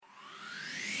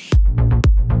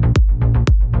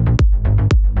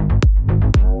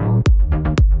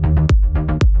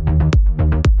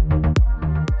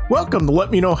welcome to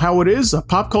Let Me Know How It Is, a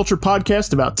pop culture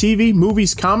podcast about TV,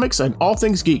 movies, comics, and all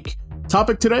things geek.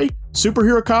 Topic today,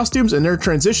 superhero costumes and their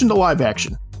transition to live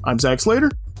action. I'm Zach Slater.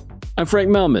 I'm Frank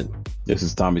Melman. This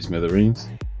is Tommy Smithereens.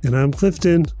 And I'm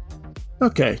Clifton.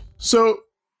 Okay, so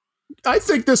I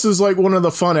think this is like one of the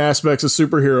fun aspects of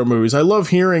superhero movies. I love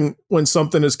hearing when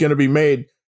something is going to be made,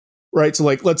 right? So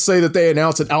like, let's say that they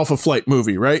announce an Alpha Flight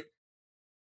movie, right?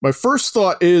 My first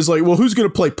thought is like, well, who's going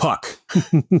to play Puck?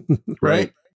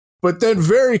 Right? But then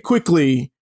very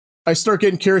quickly, I start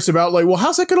getting curious about like, well,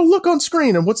 how's that going to look on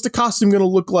screen? And what's the costume going to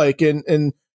look like? And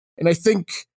I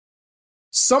think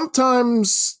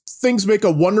sometimes things make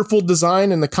a wonderful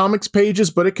design in the comics pages,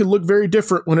 but it can look very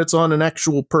different when it's on an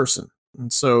actual person.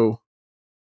 And so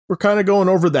we're kind of going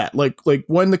over that. Like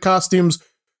when the costumes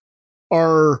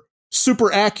are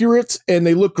super accurate and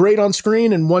they look great on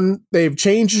screen, and when they've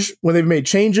made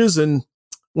changes, and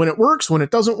when it works, when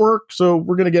it doesn't work. So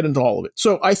we're going to get into all of it.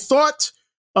 So I thought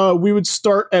we would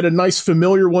start at a nice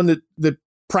familiar one that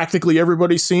practically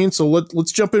everybody's seen. So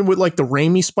let's jump in with like the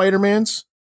Raimi Spider-Mans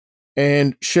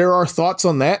and share our thoughts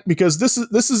on that, because this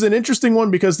is an interesting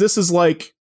one, because this is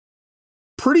like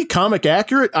pretty comic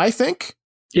accurate, I think.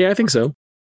 Yeah, I think so.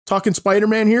 Talking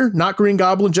Spider-Man here, not Green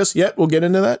Goblin just yet. We'll get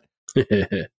into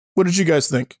that. What did you guys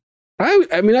think?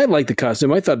 I mean, I like the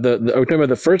costume. I thought are we talking about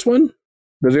the first one?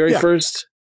 The very first?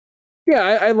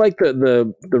 Yeah, I like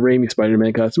the Raimi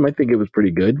Spider-Man costume. I think it was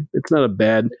pretty good. It's not a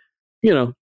bad,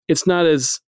 it's not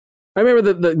as, I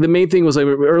remember the main thing was like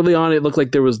early on, it looked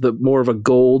like there was more of a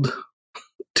gold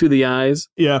to the eyes.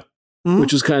 Yeah. Mm-hmm.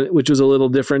 which was a little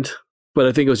different, but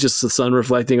I think it was just the sun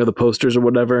reflecting or the posters or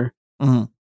whatever. Mm-hmm.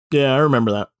 Yeah, I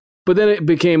remember that. But then it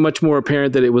became much more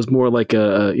apparent that it was more like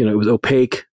it was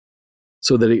opaque,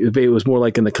 so that it was more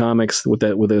like in the comics with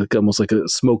almost like a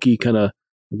smoky kind of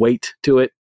weight to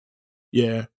it.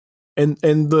 Yeah, and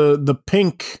the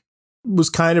pink was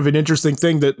kind of an interesting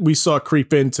thing that we saw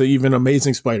creep into even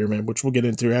Amazing Spider-Man, which we'll get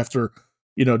into after,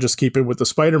 just keeping with the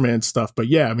Spider-Man stuff. But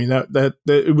yeah, I mean that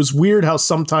it was weird how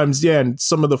sometimes, and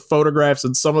some of the photographs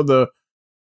and some of the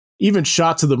even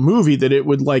shots of the movie that it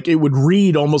would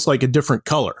read almost like a different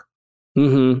color.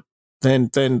 Mm-hmm.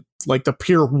 Than like the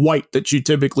pure white that you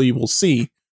typically will see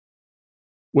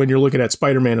when you're looking at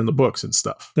Spider-Man in the books and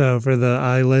stuff. Oh, for the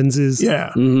eye lenses.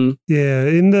 Yeah. Mm-hmm.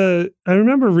 Yeah. I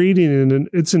remember reading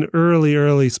it's an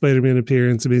early Spider-Man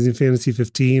appearance, Amazing Fantasy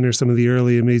 15 or some of the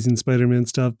early Amazing Spider-Man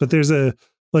stuff. But there's a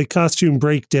like costume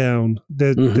breakdown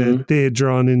that they had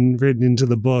drawn and written into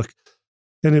the book.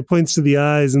 And it points to the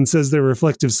eyes and says they're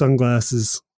reflective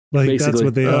sunglasses. Like basically, that's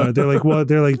what they are. They're like what?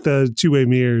 They're like the two-way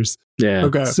mirrors. Yeah.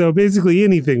 Okay. So basically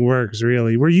anything works,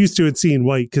 really. We're used to it seeing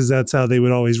white because that's how they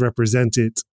would always represent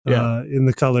it in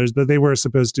the colors. But they were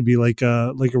supposed to be like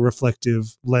a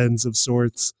reflective lens of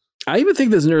sorts. I even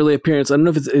think there's an early appearance. I don't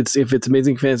know if it's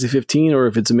Amazing Fantasy 15 or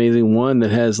if it's Amazing 1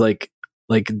 that has like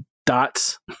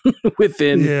dots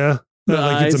within. Yeah. Like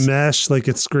eyes. It's a mesh, like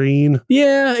it's screen.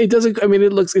 Yeah, it doesn't. I mean,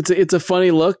 it's a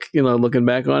funny look, looking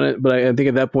back on it. But I think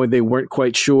at that point they weren't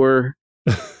quite sure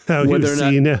how he was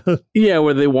seen out. Yeah,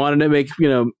 whether they wanted to make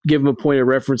give him a point of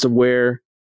reference of where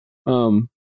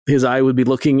his eye would be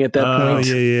looking at that point.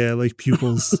 Oh yeah, like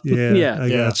pupils. Yeah, yeah, I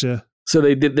gotcha. So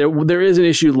they did. There is an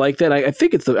issue like that. I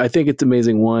think it's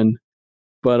Amazing 1,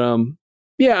 but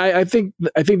I think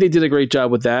they did a great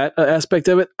job with that aspect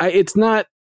of it.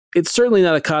 It's certainly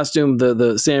not a costume. The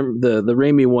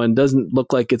Raimi one doesn't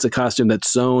look like it's a costume that's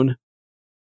sewn.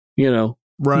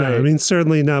 Right. No, I mean,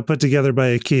 certainly not put together by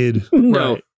a kid.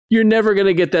 No, right. You're never going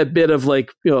to get that bit of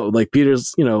like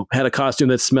Peter's, had a costume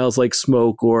that smells like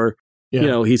smoke, or,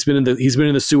 he's been in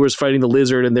the sewers fighting the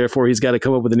lizard, and therefore he's got to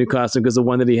come up with a new costume because the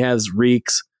one that he has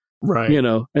reeks. Right.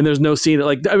 And there's no scene.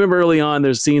 Like, I remember early on,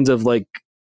 there's scenes of like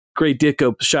great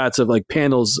Ditko shots of like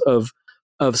panels of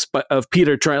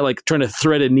Peter trying to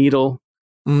thread a needle,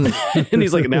 and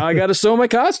he's like, now I got to sew my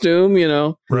costume,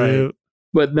 Right.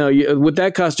 But no, with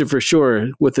that costume for sure,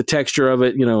 with the texture of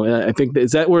it, I think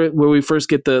is that where we first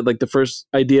get the first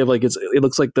idea of like it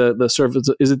looks like the surface.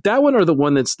 Is it that one or the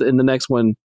one that's in the next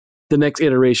one, the next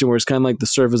iteration where it's kind of like the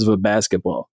surface of a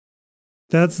basketball?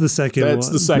 That's the second one. That's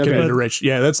the second iteration.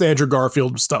 Yeah, that's the Andrew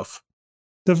Garfield stuff.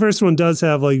 The first one does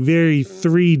have like very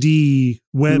 3D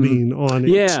webbing on it.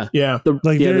 Yeah. Yeah.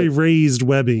 Very raised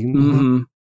webbing. Mm-hmm.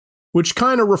 Which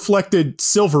kind of reflected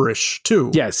silverish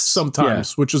too. Yes.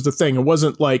 Sometimes, which is the thing. It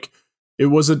wasn't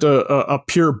a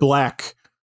pure black.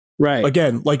 Right.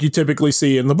 Again, like you typically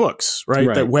see in the books,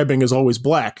 right? That webbing is always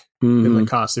black in the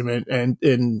costume.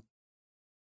 And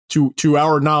to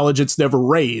our knowledge, it's never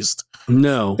raised.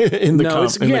 No. in the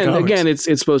comics.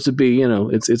 It's supposed to be,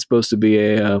 it's supposed to be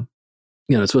a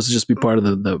it's supposed to just be part of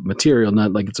the material,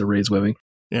 not like it's a raised webbing.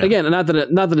 Yeah. Again, not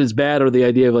that it's bad or the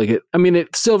idea of like it. I mean,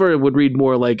 silver would read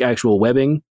more like actual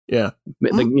webbing. Yeah.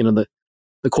 Like,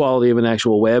 the quality of an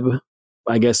actual web,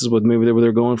 I guess, is what maybe they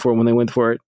were going for when they went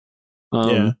for it.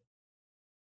 Yeah.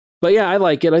 But yeah, I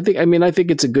like it. I think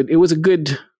it was a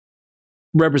good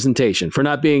representation for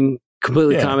not being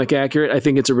completely comic accurate. I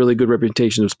think it's a really good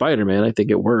representation of Spider-Man. I think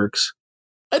it works.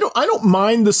 I don't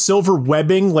mind the silver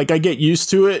webbing. Like, I get used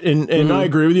to it, and I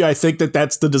agree with you. I think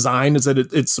that's the design, is that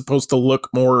it's supposed to look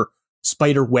more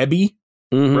spider webby,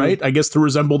 right? I guess to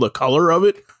resemble the color of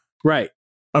it. Right.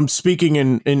 I'm speaking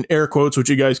in air quotes, which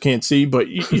you guys can't see, but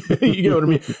you know what I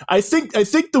mean. I think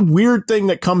the weird thing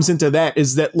that comes into that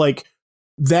is that like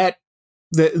the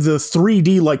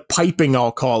 3D like piping,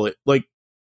 I'll call it, like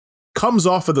comes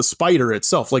off of the spider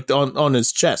itself, like on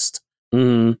his chest.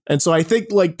 Mm-hmm. And so I think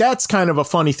like that's kind of a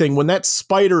funny thing when that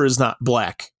spider is not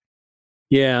black.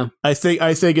 Yeah. I think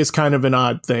it's kind of an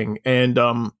odd thing. And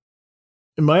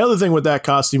my other thing with that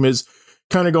costume is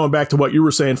kind of going back to what you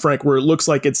were saying, Frank, where it looks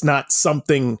like it's not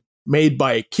something made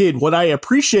by a kid. What I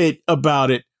appreciate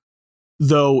about it,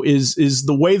 though, is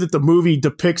the way that the movie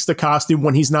depicts the costume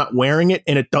when he's not wearing it,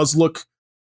 and it does look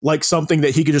like something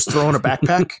that he could just throw in a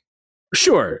backpack.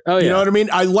 Sure. Oh, yeah. You know what I mean?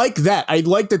 I like that. I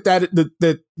like that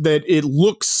it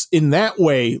looks in that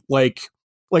way. Like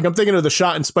I'm thinking of the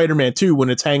shot in Spider-Man 2 when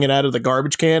it's hanging out of the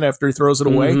garbage can after he throws it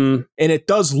away. Mm-hmm. And it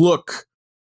does look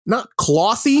not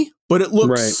clothy, but it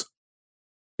looks,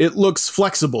 it looks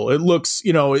flexible. It looks,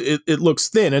 it looks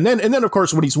thin. And then of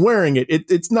course, when he's wearing it,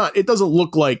 it doesn't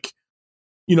look like,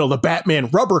 the Batman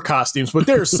rubber costumes, but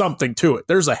there's something to it.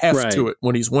 There's a heft to it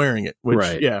when he's wearing it,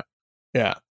 which, yeah.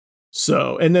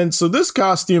 So this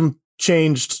costume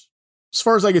changed, as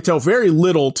far as I could tell, very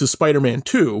little to Spider-Man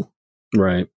 2.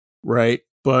 Right.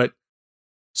 But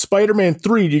Spider-Man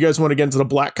 3, do you guys want to get into the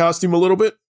black costume a little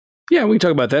bit? Yeah, we can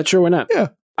talk about that. Sure, why not? Yeah.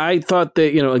 I thought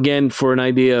that, again, for an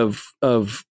idea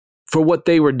of for what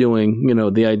they were doing,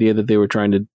 the idea that they were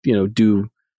trying to, do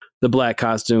the black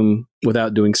costume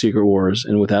without doing Secret Wars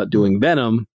and without doing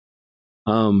Venom,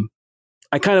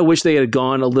 I kind of wish they had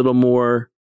gone a little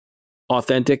more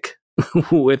authentic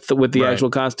with the actual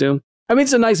costume. I mean,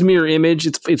 it's a nice mirror image.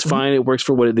 It's fine. It works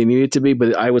for what they need it to be.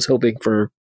 But I was hoping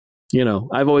for,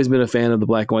 I've always been a fan of the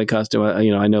black and white costume.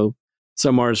 I know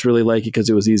some artists really like it because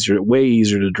it was way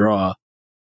easier to draw.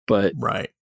 But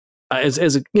as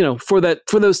for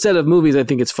those set of movies, I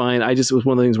think it's fine. It was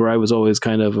one of the things where I was always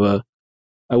kind of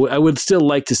I would still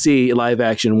like to see live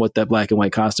action what that black and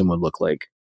white costume would look like.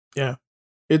 Yeah,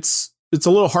 it's a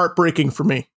little heartbreaking for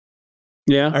me.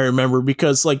 Yeah, I remember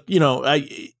because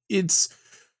it's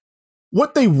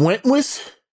what they went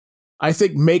with. I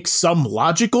think makes some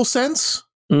logical sense,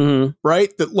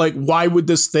 right? That like, why would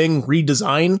this thing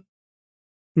redesign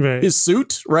his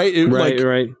suit, right?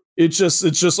 Right. It's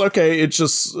just okay. It's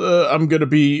just I'm gonna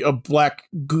be a black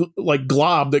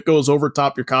glob that goes over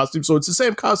top your costume, so it's the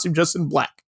same costume just in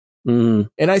black. And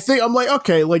I think I'm like,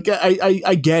 okay, like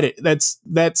I get it.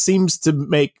 That seems to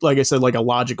make, like I said, like a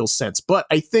logical sense. But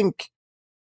I think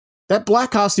that black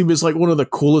costume is like one of the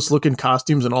coolest looking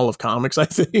costumes in all of comics. I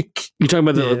think you're talking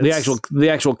about the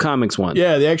actual comics one.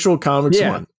 Yeah, the actual comics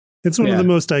one. It's one of the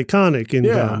most iconic in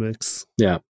comics.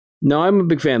 Yeah. No, I'm a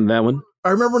big fan of that one. I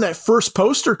remember when that first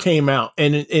poster came out,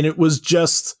 and it was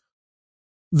just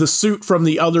the suit from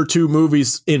the other two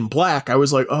movies in black. I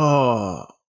was like, oh.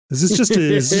 Is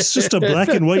this just a black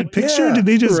and white picture? Yeah, did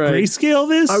they just grayscale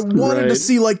this? I wanted to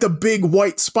see like the big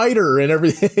white spider and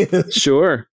everything.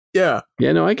 Sure. Yeah.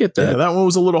 Yeah, no, I get that. Yeah, that one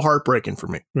was a little heartbreaking for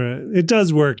me. Right. It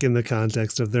does work in the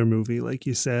context of their movie, like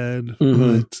you said.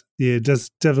 But yeah,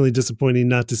 just definitely disappointing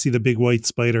not to see the big white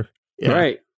spider. Yeah.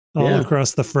 Right. All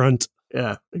across the front.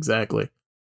 Yeah, exactly.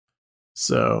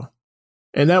 So,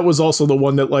 and that was also the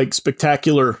one that like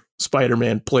Spectacular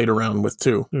Spider-Man played around with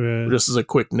too. Right. Just as a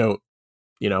quick note,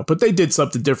 but they did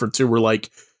something different too, where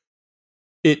like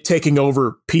it taking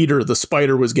over Peter, the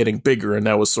spider was getting bigger, and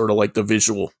that was sort of like the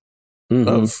visual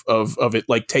of it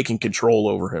like taking control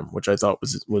over him, which I thought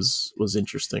was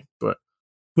interesting. But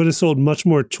would have sold much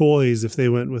more toys if they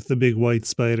went with the big white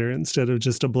spider instead of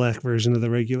just a black version of the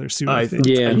regular suit. I think.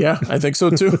 Yeah, I think so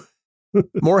too.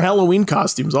 More Halloween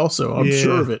costumes also, I'm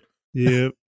sure of it.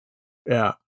 Yep.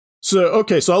 Yeah. So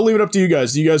I'll leave it up to you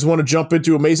guys. Do you guys want to jump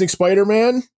into Amazing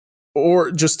Spider-Man,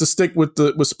 or just to stick with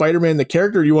Spider-Man the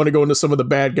character, or do you want to go into some of the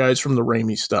bad guys from the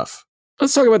Raimi stuff?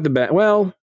 Let's talk about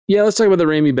let's talk about the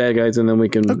Raimi bad guys, and then we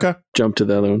can jump to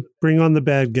the other one. Bring on the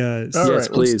bad guys. All right,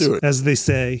 please. Let's do it. As they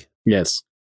say. Yes.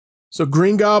 So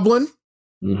Green Goblin,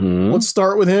 let's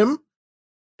start with him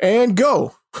and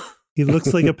go. He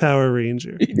looks like a Power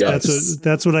Ranger.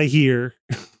 That's what I hear.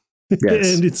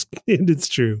 Yes. and it's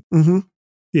true. Mm-hmm.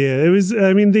 Yeah, it was.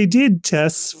 I mean, they did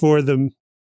tests for them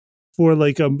for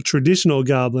like a traditional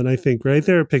Goblin. I think, right?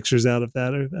 There are pictures out of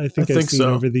that. I think I've seen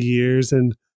so. over the years,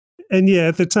 and yeah,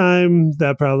 at the time,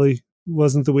 that probably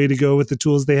wasn't the way to go with the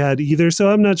tools they had either.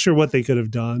 So I'm not sure what they could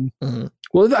have done. Mm-hmm.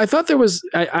 Well, I thought there was.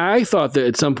 I thought that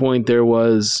at some point there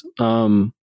was,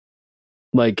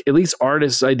 like at least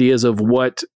artists' ideas of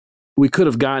what we could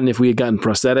have gotten if we had gotten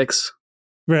prosthetics.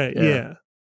 Right. Yeah.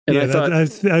 And yeah, I thought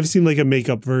I've seen like a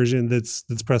makeup version that's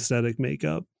prosthetic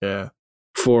makeup. Yeah.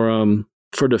 For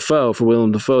Dafoe, for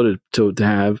Willem Dafoe to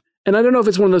have. And I don't know if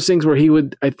it's one of those things where he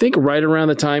would, I think right around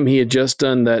the time he had just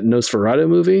done that Nosferatu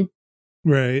movie.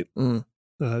 Right. Mm.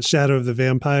 Shadow of the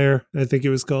Vampire, I think it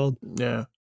was called. Yeah.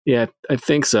 Yeah, I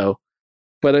think so.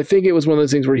 But I think it was one of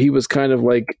those things where he was kind of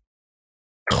like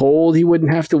told he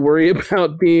wouldn't have to worry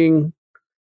about being,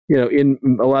 in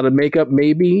a lot of makeup,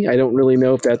 maybe. I don't really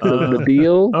know if that's the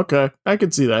deal. Okay. I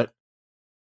could see that.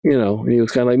 And he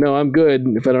was kind of like, no, I'm good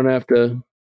if I don't have to,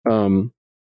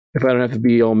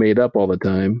 be all made up all the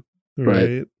time.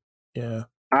 Right. But yeah.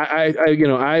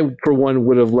 I for one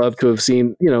would have loved to have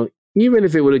seen, even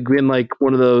if it would have been like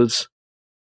one of those.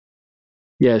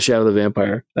 Yeah, Shadow of the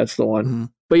Vampire. That's the one. Mm-hmm.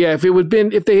 But yeah,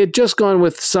 if they had just gone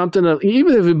with something,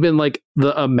 even if it had been like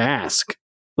a mask,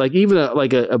 like even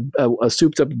a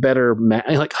souped up better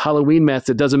like Halloween mask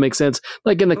that doesn't make sense.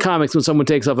 Like in the comics, when someone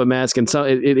takes off a mask and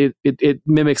it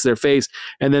mimics their face,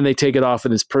 and then they take it off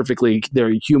and it's perfectly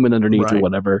they're human underneath or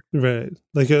whatever. Right,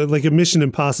 like a Mission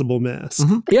Impossible mask.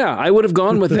 Mm-hmm. Yeah, I would have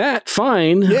gone with that.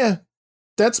 Fine. Yeah,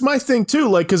 that's my thing too.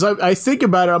 Like, because I think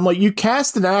about it, I'm like, you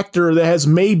cast an actor that has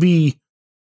maybe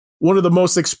one of the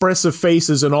most expressive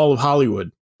faces in all of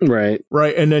Hollywood. Right.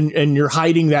 And you're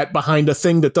hiding that behind a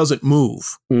thing that doesn't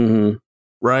move. Mm-hmm.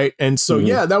 Right. And so,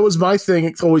 yeah, that was my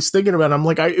thing. Always thinking about it. I'm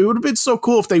like, it would have been so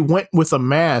cool if they went with a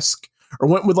mask or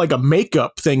went with like a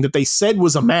makeup thing that they said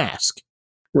was a mask.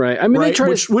 Right. I mean, right?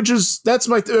 That's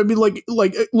my, I mean, like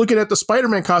looking at the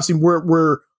Spider-Man costume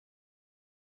where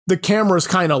the camera's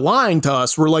kind of lying to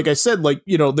us. Where, like I said, like,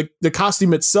 the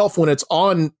costume itself, when it's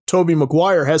on Tobey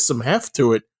Maguire, has some heft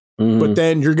to it. Mm-hmm. But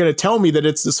then you're going to tell me that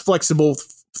it's this flexible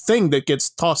thing that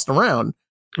gets tossed around.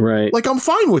 Right. Like, I'm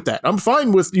fine with that. I'm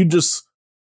fine with you just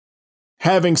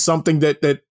having something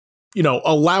that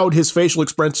allowed his facial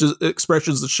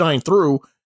expressions to shine through,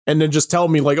 and then just tell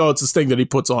me like, oh, it's this thing that he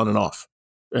puts on and off.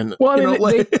 And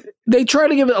they try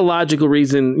to give it a logical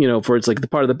reason, for it's like the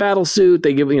part of the battle suit.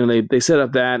 They give, they set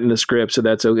up that in the script, so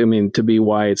that's, I mean, to be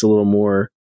why it's a little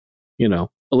more,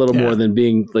 more than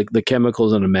being like the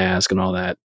chemicals on a mask and all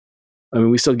that. I mean,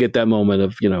 we still get that moment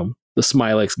of, the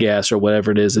Smilex gas or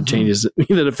whatever it is that changes,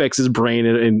 that affects his brain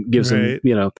and gives him,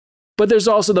 But there's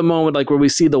also the moment like where we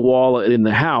see the wall in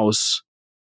the house,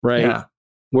 right? Yeah.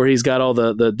 Where he's got all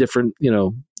the different,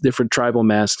 different tribal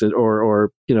masks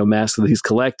or masks that he's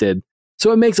collected.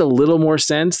 So it makes a little more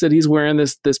sense that he's wearing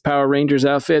this Power Rangers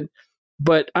outfit.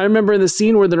 But I remember in the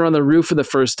scene where they're on the roof for the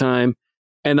first time,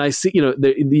 and I see, in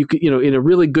a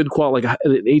really good quality, like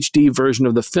an HD version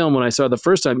of the film, when I saw it the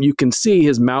first time, you can see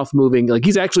his mouth moving. Like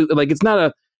he's actually, like, it's not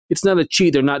a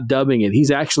cheat. They're not dubbing it.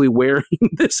 He's actually wearing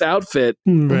this outfit.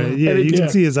 Right. Yeah. You can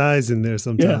see his eyes in there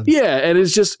sometimes. Yeah. And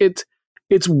it's just, it's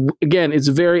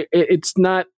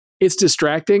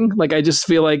distracting. Like, I just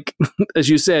feel like, as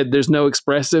you said, there's no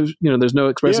expressive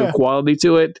quality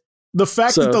to it. The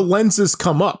fact that the lenses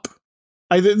come up.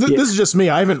 This is just me.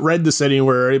 I haven't read this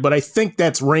anywhere, but I think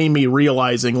that's Raimi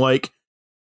realizing, like,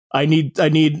 I need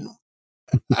an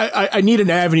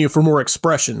avenue for more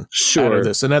expression out of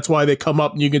this, and that's why they come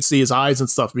up and you can see his eyes and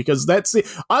stuff. Because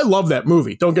I love that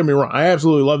movie. Don't get me wrong, I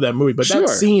absolutely love that movie. But that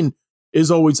scene is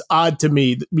always odd to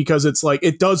me because it's like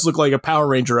it does look like a Power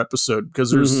Ranger episode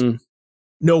because there's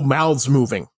no mouths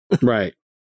moving right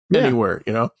anywhere,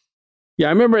 Yeah, I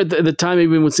remember at the time,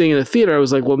 even when seeing it in the theater, I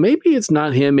was like, well, maybe it's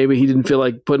not him. Maybe he didn't feel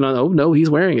like putting on. Oh no,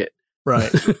 he's wearing it. Right.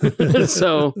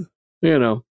 So,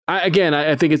 I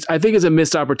think it's a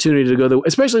missed opportunity to go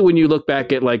especially when you look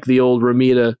back at like the old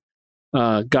Romita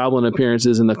Goblin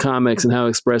appearances in the comics and how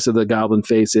expressive the Goblin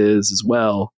face is as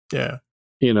well. Yeah.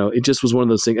 It just was one of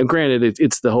those things. And granted,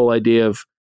 it's the whole idea of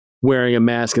wearing a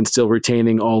mask and still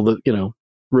retaining all of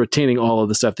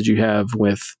the stuff that you have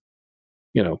with.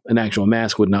 An actual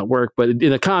mask would not work, but in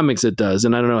the comics it does.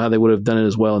 And I don't know how they would have done it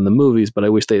as well in the movies, but I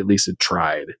wish they at least had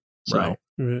tried. So. Right.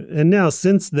 And now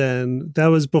since then, that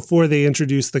was before they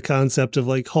introduced the concept of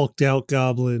like hulked out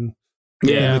Goblin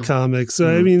in the comics. So,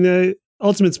 I mean,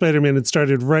 Ultimate Spider-Man had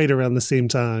started right around the same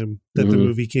time that the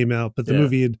movie came out, but the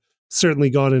movie had certainly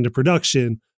gone into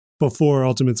production before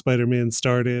Ultimate Spider-Man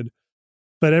started.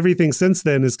 But everything since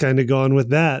then has kind of gone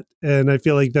with that, and I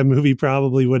feel like that movie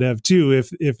probably would have too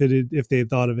if they had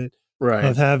thought of it, Right.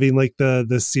 of having like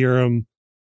the serum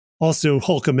also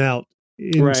Hulk him out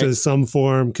into some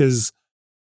form. Because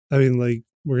I mean, like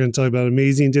we're going to talk about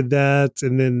Amazing did that,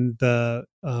 and then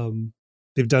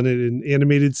they've done it in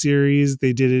animated series.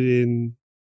 They did it in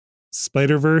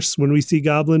Spider-Verse when we see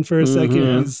Goblin for a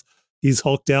second. He's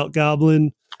hulked out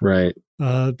Goblin. Right.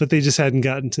 But they just hadn't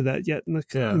gotten to that yet in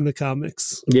the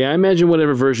comics. Yeah, I imagine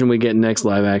whatever version we get next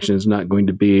live action is not going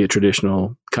to be a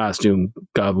traditional costume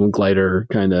Goblin glider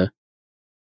kind of.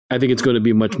 I think it's going to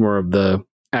be much more of the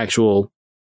actual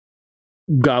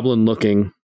Goblin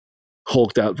looking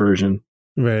hulked out version.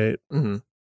 Right. Mm-hmm.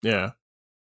 Yeah.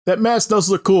 That mask does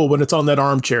look cool when it's on that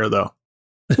armchair, though.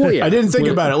 Well, yeah. I didn't think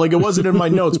about it. Like, it wasn't in my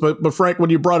notes, but Frank, when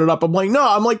you brought it up, I'm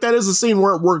like, that is a scene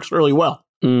where it works really well.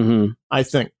 Mm-hmm. I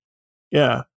think.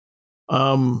 Yeah.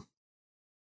 All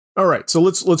right. So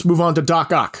let's move on to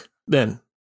Doc Ock then.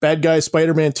 Bad guy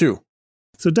Spider-Man 2.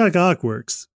 So Doc Ock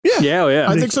works. Yeah.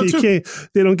 I think so too.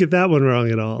 They don't get that one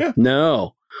wrong at all. Yeah.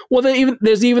 No. Well,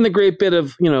 there's even the great bit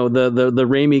of, the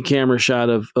Raimi camera shot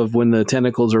of when the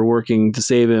tentacles are working to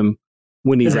save him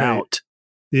when he's out.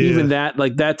 Yeah. Even that,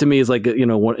 like that to me is like,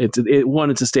 it's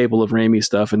a staple of Raimi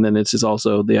stuff. And then it's just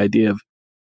also the idea of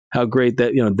how great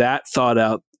that,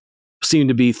 that seemed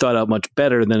to be thought out much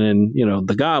better than in,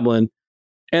 the Goblin.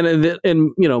 And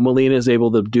Molina is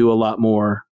able to do a lot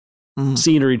more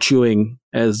scenery chewing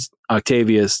as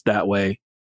Octavius that way.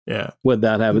 Yeah.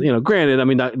 Without having, granted, I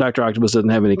mean, Dr. Octopus doesn't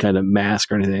have any kind of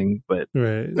mask or anything, but.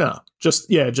 Right. No, just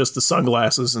the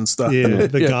sunglasses and stuff. Yeah.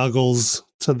 The goggles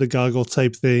to the goggle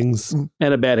type things.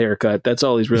 And a bad haircut. That's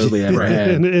all he's really ever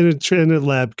had. And a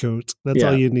lab coat. That's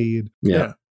all you need.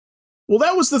 Yeah. Well,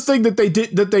 that was the thing that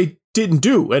they didn't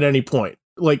do at any point.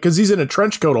 Like, because he's in a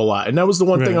trench coat a lot. And that was the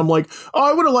one thing I'm like,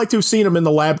 I would have liked to have seen him in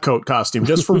the lab coat costume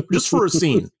just for a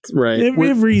scene. Right. It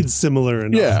reads similar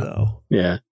enough, though.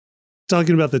 Yeah.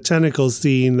 Talking about the tentacles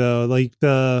scene, though, like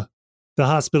the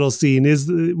hospital scene is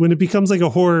when it becomes like a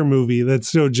horror movie. That's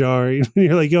so jarring.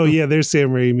 You're like, oh yeah, there's Sam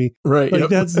Raimi. Right. Like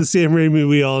that's the Sam Raimi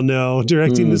we all know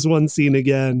directing this one scene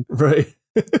again. Right.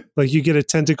 Like you get a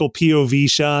tentacle POV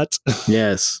shot.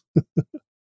 Yes.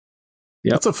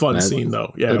 Yep. That's a fun scene,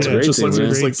 though. Yeah, it's just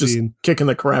great just kicking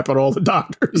the crap at all the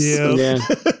doctors.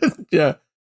 Yeah,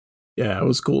 yeah. It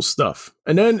was cool stuff.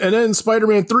 And then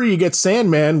Spider-Man 3, you get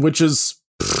Sandman, which is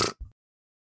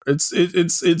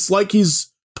it's like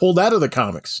he's pulled out of the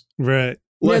comics, right?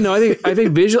 Yeah, no, I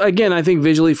think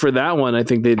visually for that one, I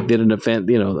think they did an event,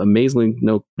 amazingly,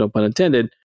 no pun intended.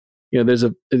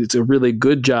 It's a really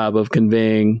good job of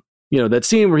conveying, that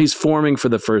scene where he's forming for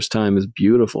the first time is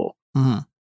beautiful. Mm-hmm.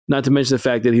 Not to mention the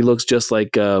fact that he looks just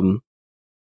like, was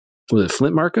it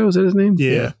Flint Marko? Is that his name?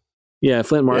 Yeah,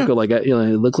 Flint Marko. Like, it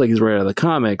looked like he's right out of the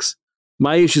comics.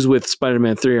 My issues with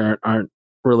Spider-Man 3 aren't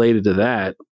related to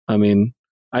that. I mean,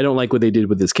 I don't like what they did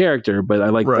with this character, but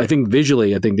I think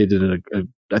visually, I think they did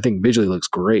I think visually looks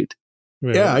great.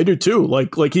 Right. Yeah, I do too.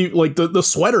 Like the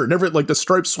sweater, like the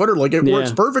striped sweater, like it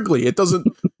works perfectly. It doesn't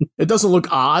look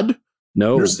odd.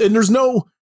 No, there's no.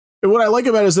 And what I like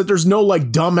about it is that there's no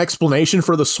like dumb explanation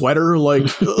for the sweater, like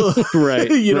right.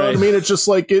 You know what I mean? It's just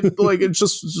it's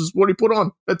just what he put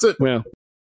on. That's it. Well,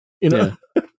 yeah,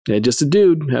 just a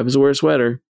dude have his wear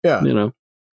sweater. Yeah,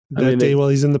 That day while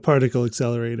he's in the particle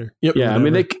accelerator. Yep. Yeah, I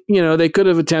mean they could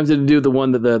have attempted to do the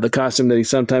one that the costume that he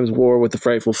sometimes wore with the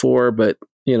Frightful Four, but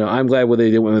I'm glad what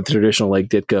they did with the traditional like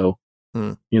Ditko.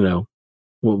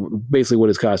 Well, basically what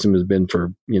his costume has been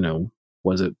for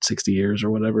was it 60 years or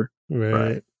whatever.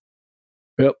 Right.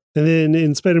 Yep. And then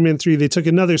in Spider-Man 3, they took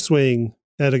another swing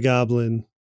at a goblin.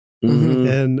 Mm-hmm.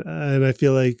 And I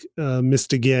feel like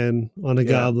missed again on a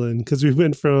goblin because we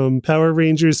went from Power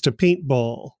Rangers to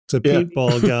paintball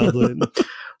goblin.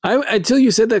 Until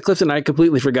you said that, Clifton, I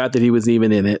completely forgot that he was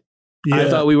even in it. Yeah. I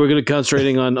thought we were going to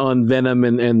concentrating on Venom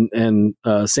and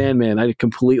Sandman. I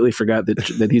completely forgot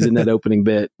that he's in that opening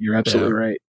bit. You're absolutely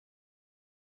right.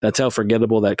 That's how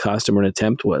forgettable that costume or an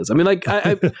attempt was. I mean, like,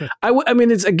 I mean,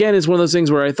 it's one of those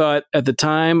things where I thought at the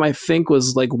time, I think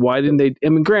was like, why didn't they? I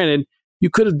mean, granted,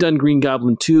 you could have done Green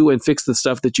Goblin 2 and fixed the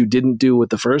stuff that you didn't do with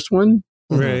the first one.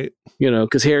 Right.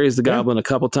 Because Harry's the Goblin a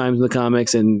couple times in the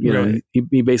comics and,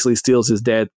 he basically steals his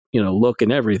dad, look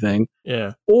and everything.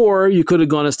 Yeah. Or you could have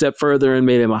gone a step further and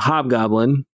made him a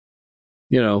hobgoblin.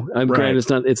 Granted,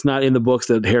 it's not in the books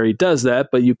that Harry does that,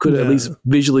 but you could have at least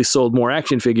visually sold more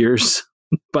action figures.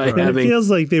 By having, it feels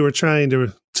like they were trying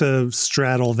to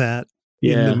straddle that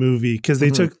in the movie because they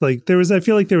took I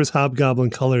feel like there was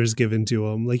hobgoblin colors given to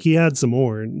him. Like he had some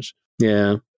orange.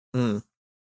 Yeah.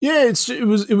 Yeah,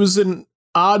 it was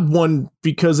odd one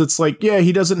because it's like, yeah,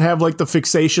 he doesn't have like the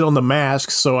fixation on the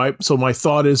mask. So my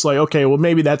thought is like, okay, well,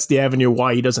 maybe that's the avenue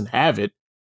why he doesn't have it.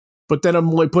 But then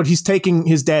I'm like, but he's taking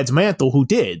his dad's mantle, who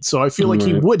did. So I feel like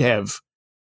he would have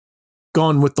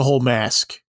gone with the whole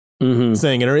mask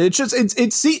thing. And it's just,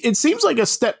 it seems like a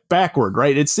step backward,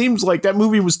 right? It seems like that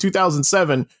movie was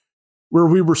 2007 where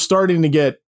we were starting to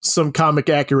get some comic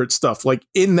accurate stuff like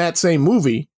in that same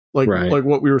movie, like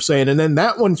what we were saying. And then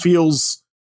that one feels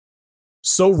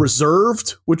so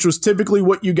reserved, which was typically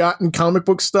what you got in comic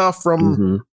book stuff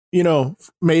from, you know,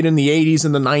 made in the 80s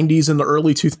and the 90s and the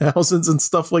early 2000s and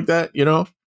stuff like that, you know?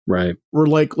 Right. We're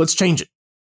like, let's change it.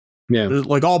 Yeah. They're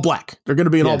like all black. They're going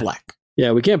to be in all black.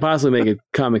 Yeah, we can't possibly make it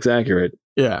comics accurate.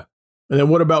 Yeah. And then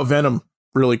what about Venom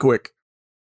really quick?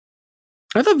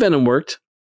 I thought Venom worked.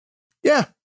 Yeah.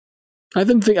 I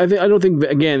don't think,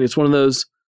 again, it's one of those,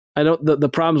 the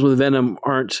problems with Venom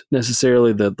aren't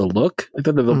necessarily the look. I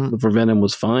thought the look for Venom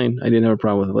was fine. I didn't have a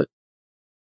problem with it.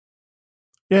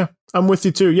 Yeah, I'm with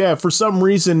you too. Yeah, for some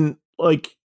reason,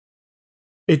 like,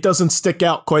 it doesn't stick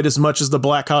out quite as much as the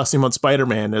black costume on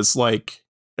Spider-Man as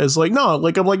no,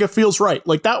 like, I'm like, it feels right.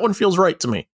 Like, that one feels right to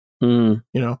me. You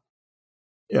know?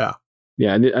 Yeah.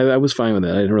 Yeah, I was fine with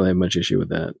that. I didn't really have much issue with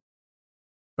that.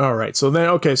 All right. So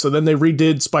then they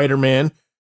redid Spider-Man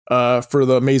for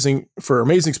Amazing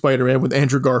Spider-Man with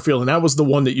Andrew Garfield. And that was the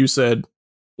one that you said,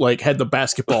 like, had the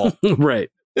basketball right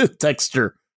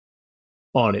texture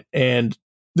on it. And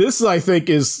this, I think,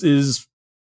 is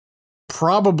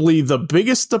probably the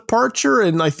biggest departure.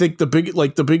 And I think the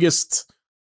biggest,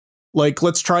 like,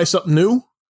 let's try something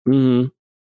new.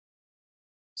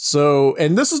 So,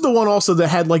 and this is the one also that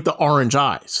had like the orange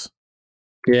eyes.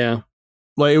 Yeah.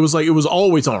 Like it was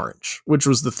always orange, which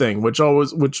was the thing, which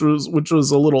was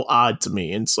a little odd to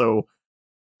me. And so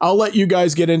I'll let you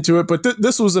guys get into it, but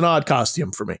this was an odd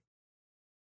costume for me.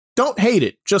 Don't hate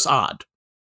it, just odd.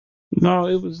 No,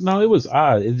 it was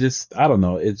odd. It just, I don't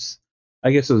know.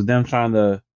 I guess it was them trying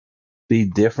to be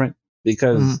different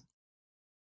because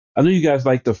I know you guys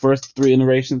like the first 3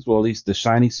 iterations, well, at least the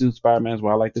shiny suit Spider-Man is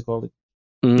what I like to call it.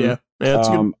 Yeah, that's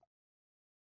good.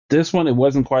 This one, it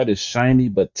wasn't quite as shiny,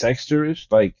 but texture-ish.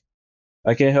 Like,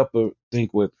 I can't help but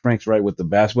think with Frank's right with the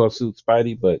basketball suit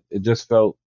Spidey, but it just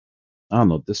felt, I don't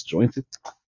know, disjointed.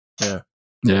 Yeah.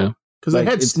 Because like, it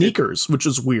had sneakers, which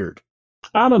is weird.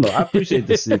 I don't know. I appreciate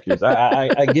the sneakers.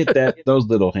 I get those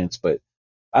little hints, but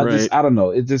I don't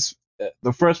know. It just,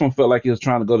 the first one felt like he was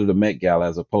trying to go to the Met Gala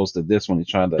as opposed to this one. He's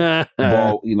trying to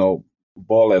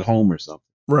ball at home or something.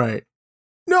 Right.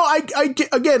 No, I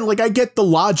get the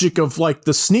logic of like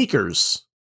the sneakers,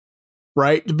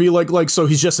 right? To be like, so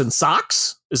he's just in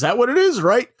socks? Is that what it is?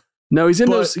 Right? No, he's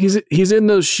in he's in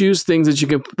those shoes things that you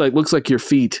can like, looks like your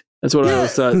feet. That's what I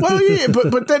always thought. Well, yeah,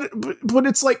 but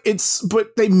it's like,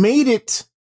 but they made it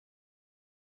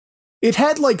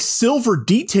had like silver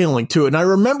detailing to it. And I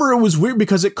remember it was weird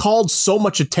because it called so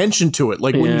much attention to it.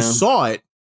 Like when you saw it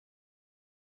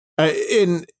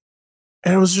and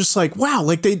it was just like, wow,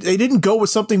 like they didn't go with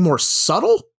something more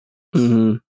subtle.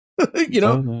 You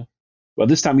know? Well,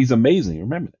 this time he's amazing.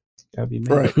 Remember that. Gotta be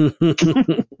amazing.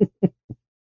 Right.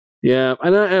 Yeah,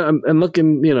 and I'm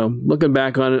looking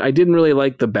back on it, I didn't really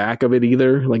like the back of it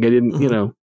either. Like I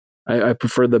didn't, I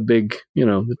prefer the big,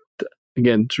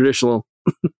 again, traditional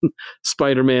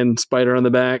Spider-Man spider on the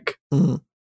back.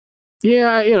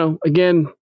 Yeah, again,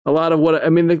 a lot of what I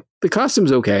mean, the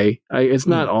costume's okay. It's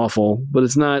not awful, but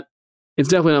it's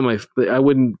definitely not I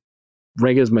wouldn't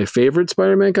rank it as my favorite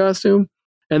Spider-Man costume.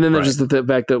 And then there's just the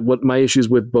fact that what my issues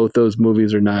with both those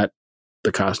movies are not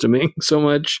the costuming so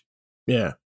much.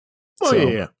 Yeah. Oh,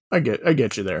 yeah. I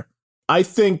get you there. I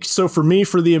think, so for me,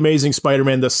 for the Amazing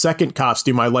Spider-Man, the second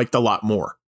costume I liked a lot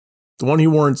more. The one he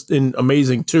wore in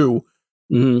Amazing 2,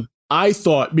 I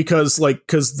thought because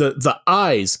the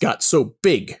eyes got so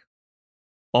big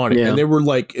on it, and they were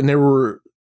like like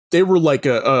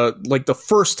the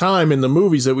first time in the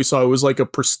movies that we saw, it was like a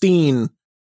pristine,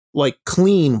 like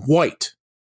clean white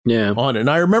on it.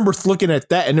 And I remember looking at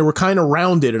that and they were kind of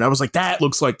rounded and I was like, that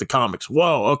looks like the comics.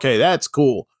 Whoa. Okay. That's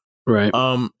cool. Right.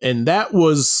 And that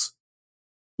was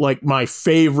like my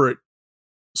favorite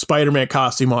Spider-Man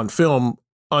costume on film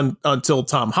until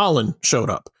Tom Holland showed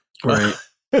up. Right.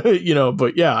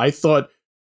 But yeah, I thought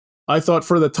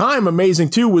for the time Amazing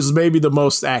 2 was maybe the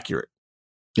most accurate.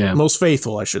 Yeah. Most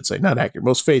faithful, I should say. Not accurate,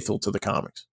 most faithful to the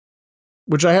comics.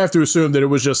 Which I have to assume that it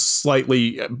was just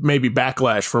slightly maybe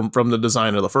backlash from the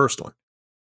design of the first one.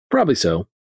 Probably so.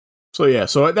 So yeah,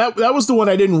 so that was the one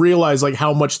I didn't realize like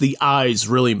how much the eyes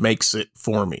really makes it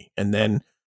for me. And then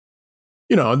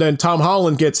And then Tom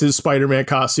Holland gets his Spider-Man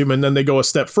costume, and then they go a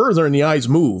step further, and the eyes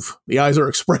move. The eyes are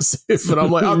expressive, and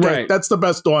I'm like, okay, Right. that's the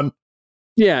best one.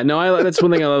 Yeah, no, that's one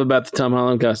thing I love about the Tom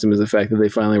Holland costume is the fact that they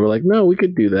finally were like, no, we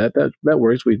could do that. That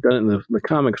works. We've done it in the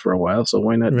comics for a while, so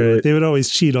why not do it? They would always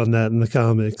cheat on that in the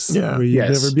comics. Yeah. Where you'd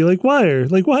never be like,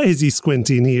 why is he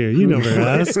squinting here? You never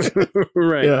ask.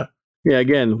 Right. Yeah. Yeah.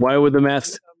 Again, why would the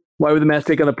mask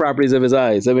take on the properties of his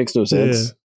eyes? That makes no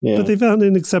sense. Yeah. But they found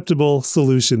an acceptable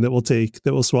solution that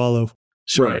will swallow.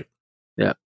 Sure. Right.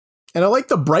 Yeah. And I like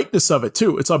the brightness of it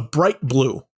too. It's a bright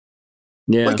blue.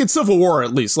 Yeah. Like in Civil War,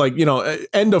 at least. Like,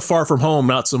 end of Far From Home,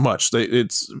 not so much.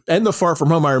 It's end of Far From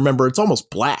Home, I remember it's almost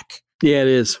black. Yeah, it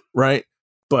is. Right.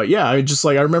 But yeah, I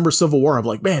remember Civil War. I'm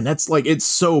like, man, that's like, it's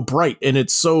so bright. And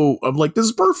I'm like, this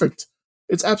is perfect.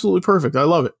 It's absolutely perfect. I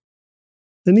love it.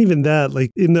 And even that,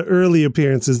 like in the early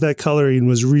appearances, that coloring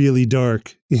was really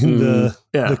dark in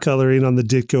the coloring on the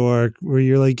Ditko arc, where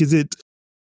you're like,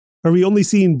 are we only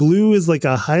seeing blue as like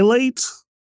a highlight?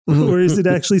 Or is it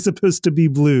actually supposed to be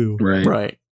blue? Right.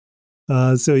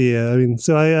 Right. So yeah, I mean,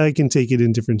 so I can take it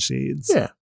in different shades. Yeah.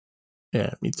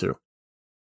 Yeah, me too.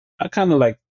 I kind of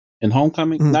like in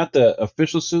Homecoming, not the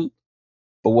official suit,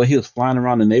 but what he was flying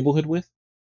around the neighborhood with.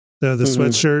 The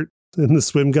sweatshirt and the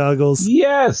swim goggles.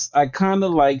 Yes, I kind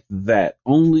of like that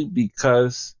only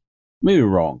because, maybe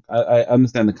wrong. I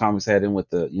understand the comics had him with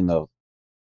the,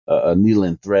 a needle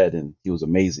and thread, and he was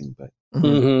amazing, but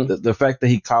the fact that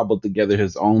he cobbled together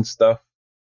his own stuff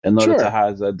in order to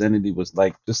hide his identity was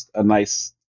like just a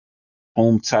nice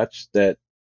home touch that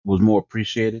was more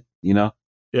appreciated, Yeah.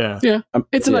 Yeah.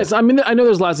 It's a nice, I mean, I know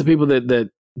there's lots of people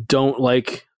that don't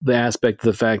like the aspect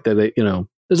of the fact that,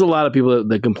 there's a lot of people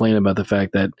that complain about the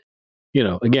fact that,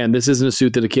 again, this isn't a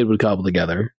suit that a kid would cobble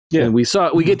together. Yeah. And we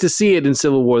get to see it in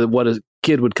Civil War, that what a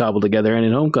kid would cobble together, and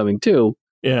in Homecoming too.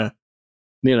 Yeah.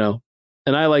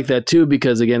 And I like that too,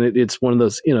 because again, it's one of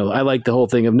those, I like the whole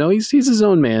thing of, no, he's his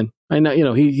own man. I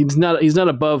know, he's not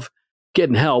above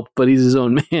getting help, but he's his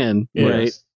own man. Yes.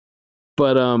 Right.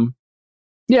 But,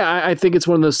 I think it's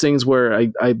one of those things where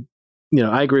I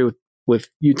agree with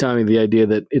you, Tommy, the idea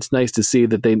that it's nice to see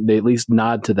that they at least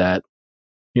nod to that,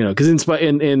 because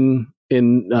in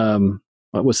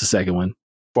what's the second one?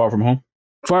 Far From Home.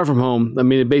 Far From Home. I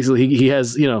mean, basically he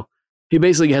has, he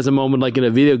basically has a moment like in a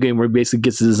video game where he basically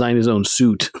gets to design his own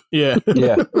suit. Yeah.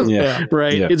 Yeah.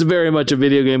 Right. Yeah. It's very much a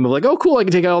video game of like, oh, cool. I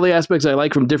can take all the aspects I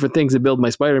like from different things and build my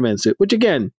Spider-Man suit, which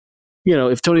again,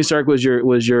 if Tony Stark was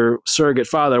your surrogate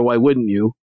father, why wouldn't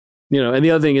you? And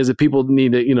the other thing is that people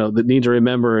need to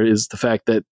remember is the fact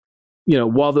that,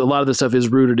 while a lot of the stuff is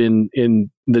rooted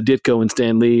in the Ditko and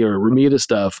Stan Lee or Romita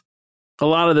stuff, a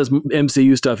lot of this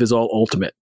MCU stuff is all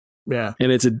Ultimate. Yeah.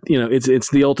 And it's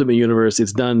it's the Ultimate Universe.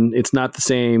 It's not the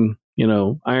same,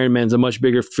 Iron Man's a much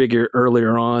bigger figure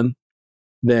earlier on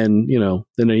than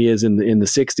he is in the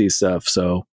 60s stuff.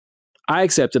 So I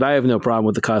accept it. I have no problem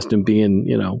with the costume being,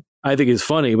 I think it's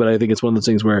funny, but I think it's one of those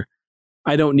things where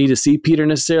I don't need to see Peter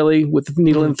necessarily with the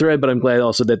needle and thread, but I'm glad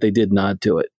also that they did nod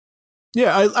to it.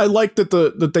 Yeah, I like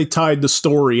that they tied the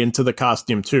story into the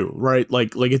costume too, right?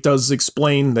 Like it does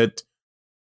explain that.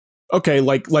 Okay,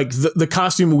 like the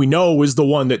costume we know is the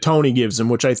one that Tony gives him,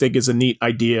 which I think is a neat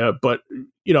idea. But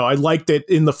I like that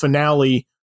in the finale,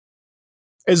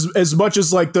 as much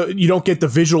as like you don't get the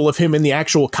visual of him in the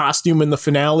actual costume in the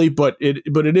finale, but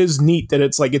it is neat that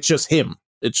it's like it's just him.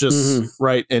 It's just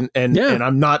right, and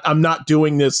I'm not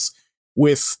doing this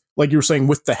with, like you were saying,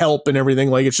 with the help and everything.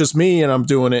 Like it's just me and I'm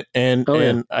doing it, and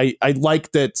I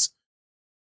like that.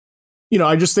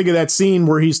 I just think of that scene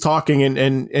where he's talking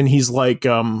and he's like,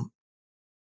 I'm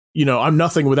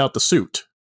nothing without the suit.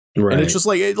 Right. And it's just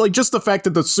like just the fact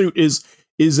that the suit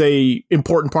is a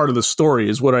important part of the story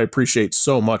is what I appreciate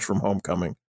so much from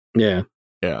Homecoming. Yeah.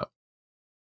 Yeah.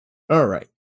 All right.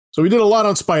 So we did a lot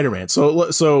on Spider-Man.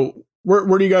 So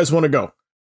where do you guys want to go?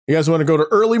 You guys want to go to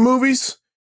early movies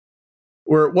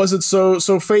where it wasn't so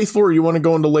faithful, or you want to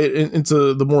go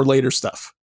into the more later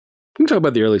stuff? We can talk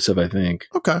about the early stuff, I think.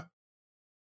 Okay.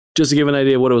 Just to give an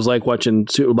idea of what it was like watching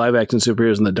live action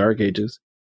superheroes in the Dark Ages.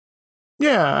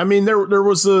 Yeah, I mean, there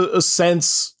was a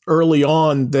sense early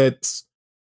on that,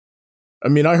 I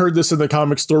mean, I heard this in the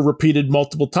comic store repeated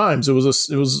multiple times. It was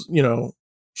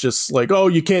just like, oh,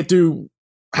 you can't do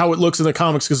how it looks in the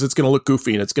comics because it's going to look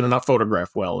goofy and it's going to not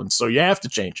photograph well, and so you have to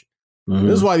change it. Mm-hmm.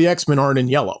 This is why the X-Men aren't in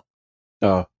yellow.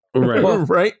 Oh, right, well,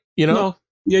 right. No,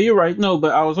 yeah, you're right. No,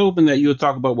 but I was hoping that you would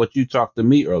talk about what you talked to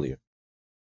me earlier.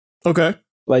 Okay,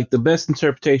 like the best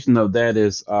interpretation of that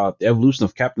is the evolution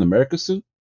of Captain America's suit.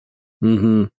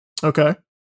 Mm-hmm. Okay.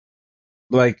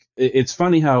 Like, it's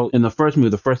funny how in the first movie,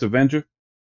 the first Avenger,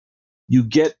 you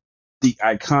get the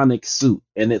iconic suit,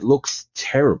 and it looks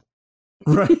terrible.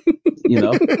 Right. You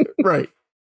know? Right.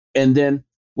 And then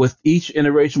with each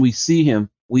iteration we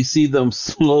see them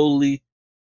slowly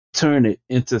turn it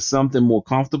into something more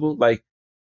comfortable. Like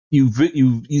you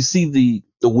see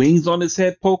the wings on his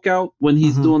head poke out when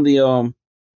he's doing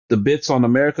the bits on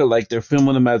America, like they're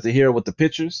filming him as a hero with the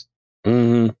pictures.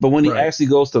 Mm-hmm. But when he actually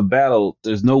goes to battle,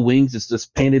 there's no wings; it's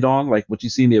just painted on, like what you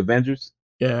see in the Avengers.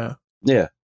 Yeah. Yeah.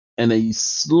 And then you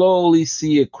slowly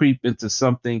see it creep into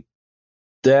something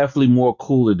definitely more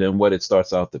cooler than what it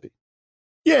starts out to be.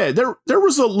 Yeah, there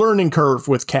was a learning curve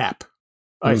with Cap,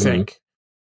 I think,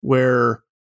 where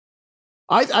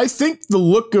I think the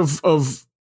look of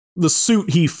the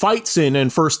suit he fights in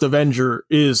First Avenger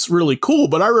is really cool,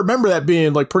 but I remember that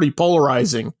being like pretty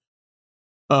polarizing.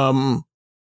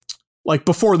 Like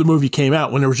before the movie came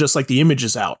out, when there was just like the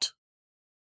images out.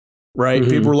 Right?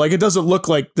 People were like, it doesn't look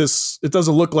like this, it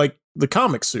doesn't look like the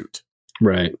comic suit.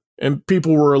 Right. And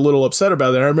people were a little upset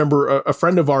about it. I remember a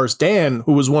friend of ours, Dan,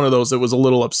 who was one of those that was a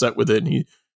little upset with it. And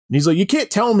he's like, you can't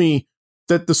tell me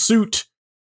that the suit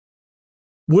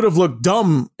would have looked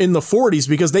dumb in the 40s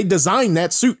because they designed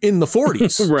that suit in the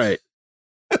 40s. Right.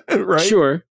 Right.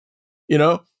 Sure. You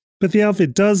know? But the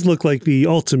outfit does look like the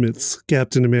Ultimates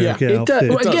Captain America outfit.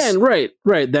 Well, again, right.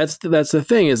 That's the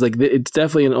thing is like it's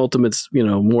definitely an Ultimates,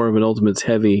 more of an Ultimates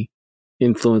heavy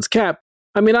influence Cap.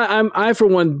 I mean, I for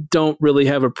one don't really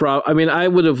have a problem. I mean, I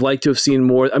would have liked to have seen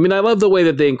more. I mean, I love the way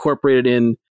that they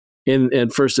incorporated in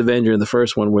First Avenger in the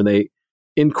first one, where they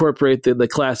incorporate the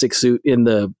classic suit in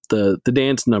the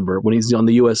dance number when he's on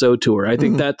the USO tour. I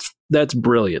think that's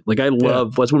brilliant. Like that's one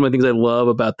of the things I love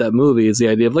about that movie is the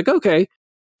idea of like, okay,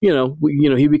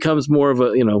 he becomes more of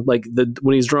a, like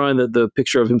when he's drawing the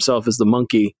picture of himself as the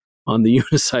monkey on the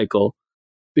unicycle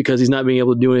because he's not being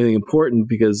able to do anything important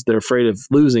because they're afraid of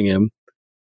losing him.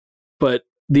 But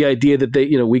the idea that they,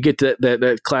 we get to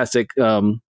that classic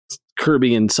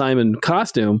Kirby and Simon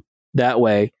costume that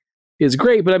way is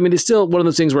great. But I mean, it's still one of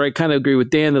those things where I kind of agree with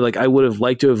Dan that like I would have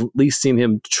liked to have at least seen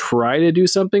him try to do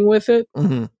something with it,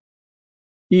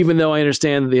 even though I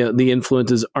understand the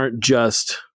influences aren't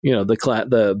just the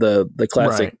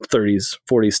classic 30s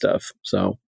 40s stuff.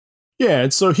 So yeah,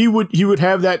 and so he would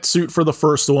have that suit for the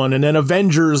first one, and then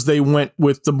Avengers they went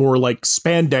with the more like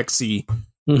spandexy.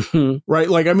 Right,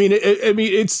 like I mean,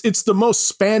 it's the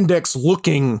most spandex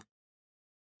looking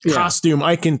costume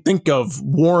I can think of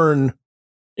worn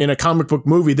in a comic book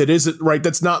movie that isn't right.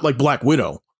 That's not like Black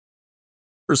Widow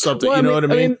or something. Well, you know what I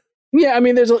mean? Yeah, I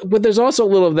mean, there's also a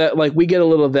little of that. Like we get a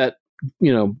little of that.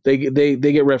 They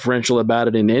get referential about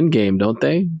it in Endgame, don't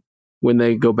they? When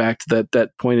they go back to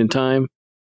that point in time.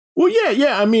 Well,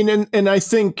 yeah. I mean, and I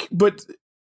think, but.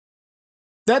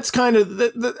 That's kind of,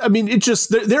 I mean, it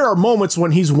just, there are moments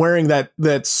when he's wearing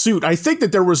that suit. I think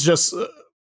that there was just,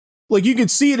 like, you could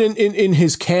see it in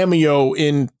his cameo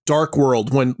in Dark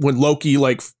World when Loki,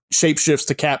 like, shapeshifts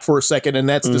to Cap for a second, and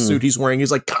that's the suit he's wearing.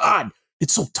 He's like, God,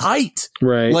 it's so tight.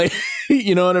 Right. Like,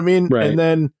 you know what I mean? Right.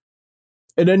 And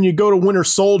then you go to Winter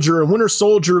Soldier, and Winter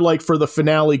Soldier, like, for the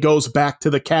finale, goes back to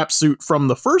the Cap suit from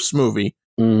the first movie.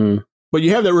 But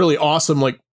you have that really awesome,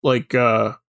 like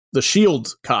the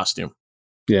Shield costume.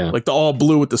 Yeah, like the all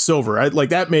blue with the silver. Like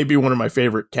that may be one of my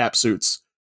favorite Cap suits.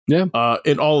 Yeah,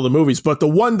 in all of the movies. But the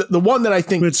one that I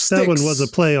think sticks, that one was a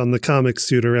play on the comic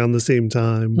suit around the same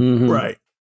time, right?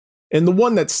 And the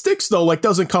one that sticks though, like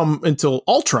doesn't come until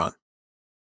Ultron,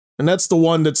 and that's the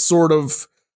one that's sort of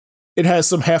it has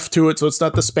some heft to it, so it's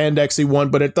not the spandexy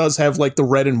one, but it does have like the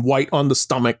red and white on the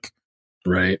stomach,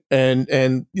 right? And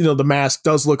the mask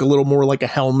does look a little more like a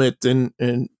helmet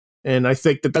and I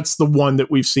think that's the one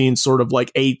that we've seen sort of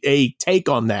like a take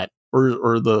on that,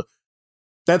 or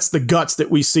that's the guts that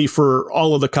we see for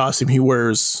all of the costume he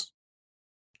wears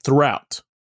throughout.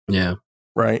 Yeah.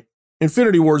 Right.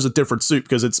 Infinity War is a different suit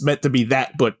because it's meant to be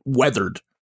that, but weathered.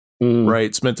 Right.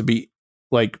 It's meant to be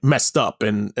like messed up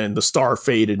and the star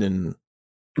faded and.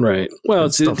 Right. Well,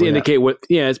 it's to indicate what.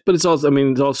 Yeah. But it's also. I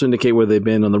mean, it's also indicate where they've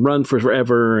been on the run for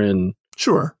forever and.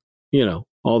 Sure.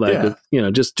 All that,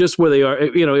 just where they are,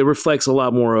 it reflects a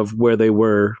lot more of where they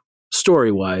were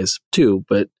story wise too.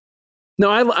 But no,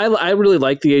 I really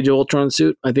like the Age of Ultron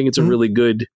suit. I think it's a really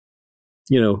good,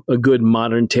 a good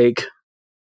modern take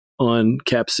on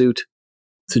Cap suit,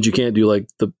 since you can't do like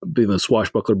the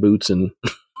swashbuckler boots and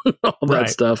all that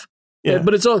stuff. Yeah.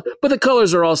 But the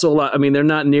colors are also a lot. I mean, they're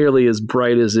not nearly as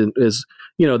bright as there's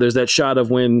that shot of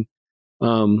when,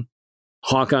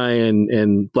 Hawkeye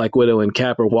and Black Widow and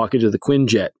Cap are walking to the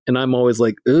Quinjet, and I'm always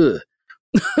like, ugh.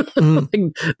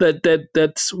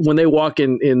 That's when they walk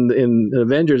in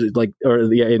Avengers, like,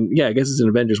 I guess it's in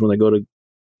Avengers when they go to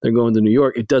they're going to New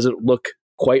York, it doesn't look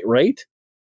quite right.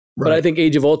 But I think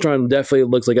Age of Ultron definitely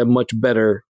looks like a much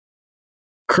better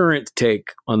current take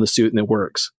on the suit, and it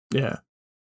works. Yeah.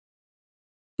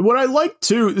 What I like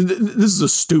too, this is a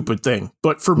stupid thing,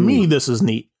 but for me, this is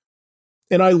neat.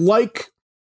 And I like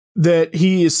that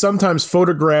he is sometimes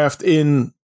photographed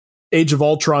in Age of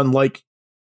Ultron, like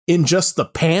in just the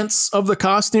pants of the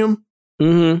costume,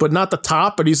 but not the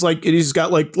top. But he's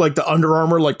got like the Under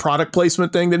Armour, like product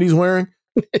placement thing that he's wearing.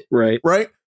 Right.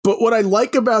 But what I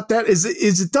like about that is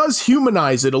it does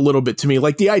humanize it a little bit to me.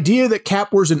 Like the idea that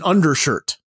Cap wears an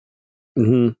undershirt,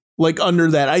 like under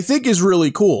that, I think is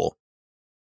really cool.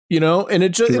 You know, and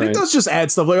it does just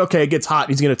add stuff like, okay, it gets hot,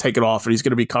 he's going to take it off and he's going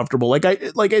to be comfortable.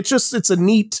 It's a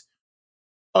neat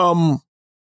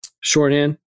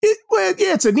shorthand.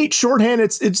 It's a neat shorthand.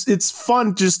 It's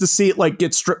fun just to see it like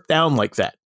get stripped down like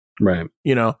that. Right.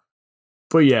 You know.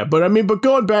 But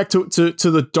going back to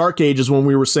the Dark Ages, when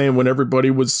we were saying when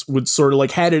everybody would sort of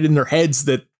like had it in their heads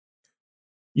that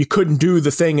you couldn't do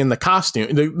the thing in the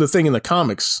costume, the thing in the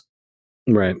comics.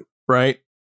 Right. Right.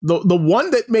 The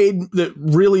one that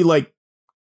really like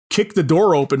kicked the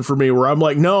door open for me, where I'm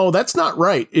like, no, that's not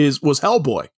right, was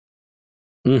Hellboy.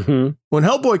 When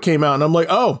Hellboy came out, and I'm like,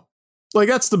 oh, like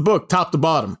that's the book top to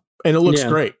bottom, and it looks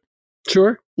great.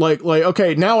 Sure. Like,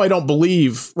 okay, now I don't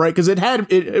believe, right? Because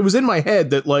it was in my head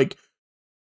that like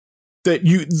that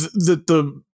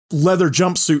the leather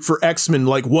jumpsuit for X-Men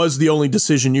like was the only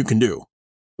decision you can do,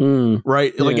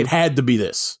 right? Like it had to be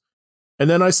this. And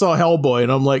then I saw Hellboy,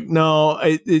 and I'm like, no,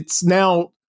 it's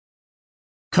now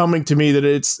coming to me that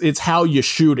it's how you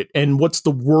shoot it, and what's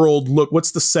the world look, what's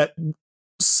the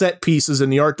set pieces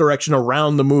and the art direction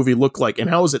around the movie look like, and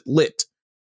how is it lit?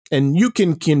 And you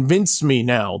can convince me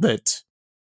now that,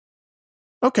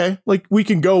 okay, like we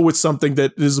can go with something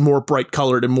that is more bright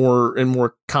colored and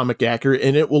more comic accurate,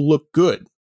 and it will look good.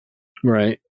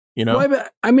 Right. You know, well,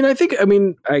 I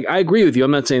agree with you.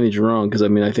 I'm not saying that you're wrong, because I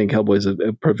think Hellboy is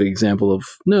a perfect example of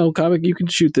comic. You can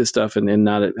shoot this stuff and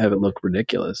not have it look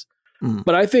ridiculous.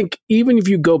 But I think even if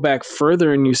you go back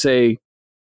further and you say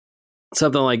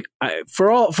something like, for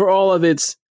all of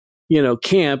its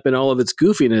camp and all of its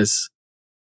goofiness,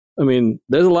 I mean,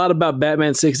 there's a lot about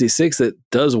Batman 66 that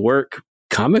does work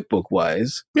comic book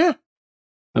wise. Yeah,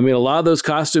 I mean, a lot of those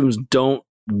costumes don't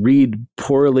read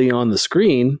poorly on the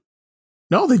screen.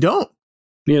 No, they don't.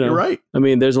 You're right. I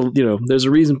mean, there's a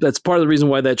reason. That's part of the reason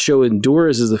why that show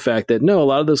endures, is the fact that a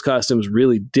lot of those costumes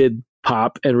really did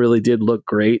pop and really did look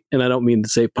great. And I don't mean to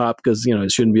say pop because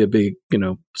it shouldn't be a big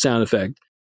sound effect,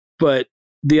 but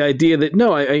the idea that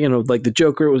like the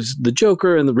Joker was the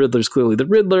Joker and the Riddler's clearly the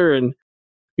Riddler, and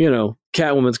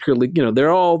Catwoman's clearly they're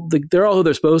all who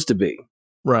they're supposed to be,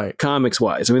 right? Comics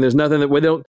wise, I mean, there's nothing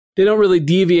that they don't really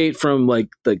deviate from like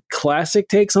the classic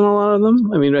takes on a lot of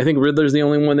them. I mean, I think Riddler's the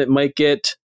only one that might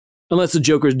get, unless the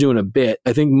Joker's doing a bit.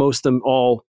 I think most of them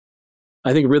all.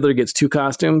 I think Riddler gets 2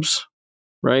 costumes,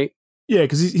 right? Yeah,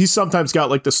 because he's sometimes got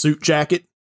like the suit jacket,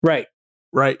 right?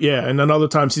 Yeah, and then other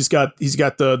times he's got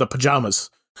the pajamas.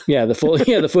 Yeah,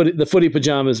 the footy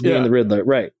pajamas being the Riddler,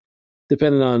 right?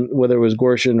 Depending on whether it was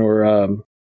Gorshin or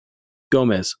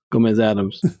Gomez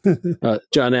Adams,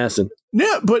 John Astin.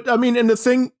 Yeah, but I mean, and the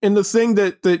thing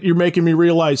that you're making me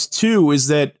realize too is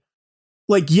that,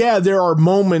 like, yeah, there are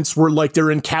moments where like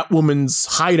they're in Catwoman's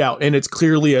hideout and it's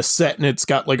clearly a set and it's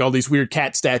got like all these weird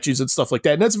cat statues and stuff like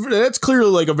that. And that's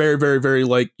clearly like a very, very, very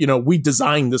like, we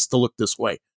designed this to look this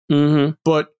way.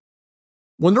 But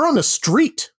when they're on the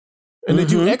street and they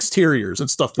do exteriors and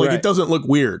stuff, like it doesn't look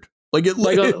weird. Like it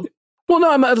well, no,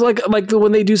 I'm like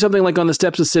when they do something like on the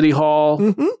steps of City Hall.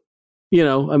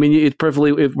 I mean,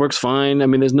 it works fine. I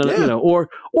mean, there's none, or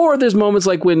there's moments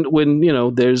like when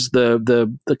there's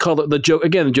the color, the joke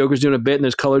again, the Joker's doing a bit and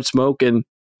there's colored smoke and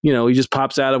he just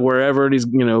pops out of wherever and he's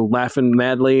laughing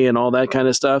madly and all that kind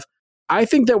of stuff. I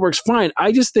think that works fine.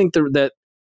 I just think that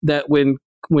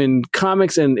when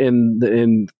comics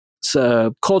and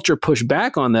culture push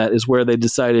back on that is where they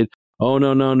decided, oh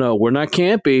no, we're not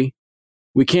campy.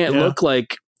 We can't look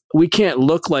like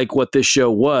what this show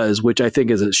was, which I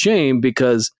think is a shame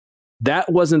because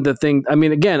that wasn't the thing. I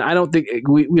mean, again, I don't think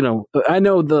I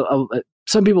know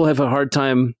some people have a hard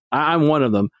time. I'm one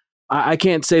of them. I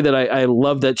can't say that I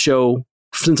love that show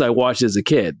since I watched it as a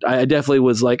kid. I definitely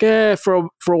was like, for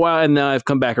a while. And now I've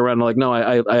come back around and like, no,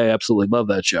 I absolutely love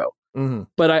that show.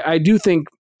 But I do think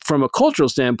from a cultural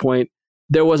standpoint,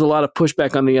 there was a lot of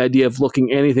pushback on the idea of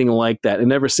looking anything like that.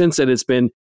 And ever since then, it's been,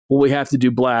 well, we have to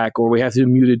do black or we have to do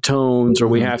muted tones or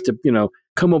we have to,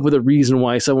 come up with a reason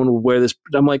why someone would wear this.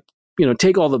 I'm like,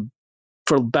 take all the,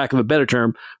 for lack of a better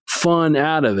term, fun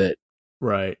out of it.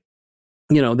 Right.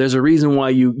 there's a reason why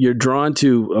you're drawn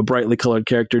to a brightly colored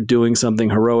character doing something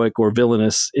heroic or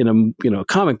villainous in a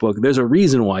comic book. There's a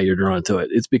reason why you're drawn to it.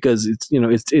 It's because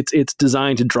it's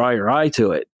designed to draw your eye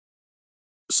to it.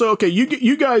 So, okay,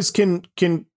 you guys can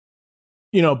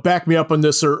back me up on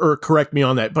this or correct me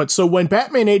on that. But so when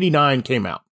Batman 89 came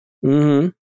out, mm-hmm.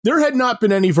 there had not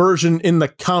been any version in the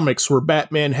comics where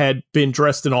Batman had been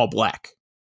dressed in all black.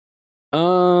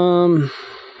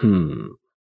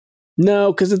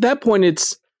 No, because at that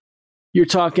point you're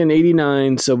talking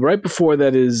 89. So right before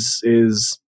that is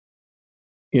there's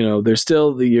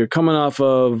still you're coming off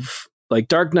of like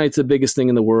Dark Knight's the biggest thing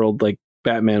in the world, like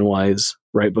Batman wise,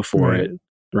 right before it.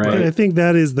 Right. I think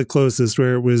that is the closest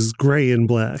where it was gray and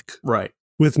black. Right.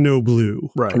 With no blue.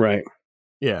 Right. Right.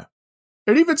 Yeah.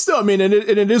 And even still, I mean, and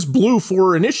it is blue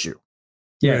for an issue.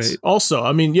 Yes. Right. Also,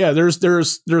 I mean, yeah,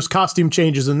 there's costume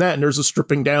changes in that, and there's a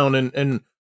stripping down and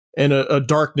a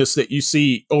darkness that you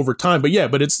see over time. But yeah,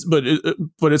 but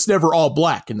it's never all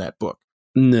black in that book.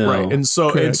 No. Right. And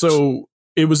so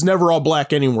it was never all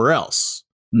black anywhere else.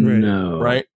 Right. No.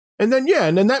 Right. And then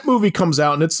that movie comes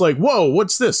out and it's like, whoa,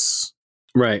 what's this?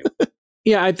 Right.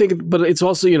 Yeah, I think, but it's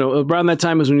also, around that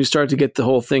time is when you start to get the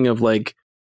whole thing of like,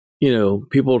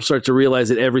 people start to realize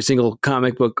that every single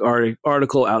comic book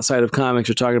article outside of comics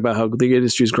are talking about how the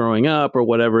industry's growing up or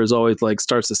whatever is always like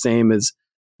starts the same as,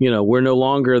 we're no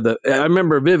longer I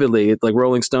remember vividly, like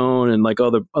Rolling Stone and like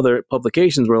other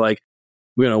publications were like,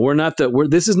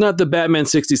 this is not the Batman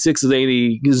 66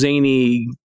 zany,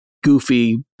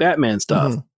 goofy Batman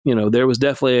stuff. Mm-hmm. There was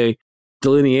definitely a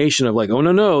delineation of like, oh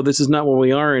no, this is not where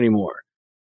we are anymore.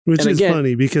 Which is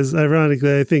funny because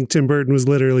ironically, I think Tim Burton was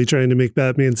literally trying to make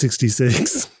Batman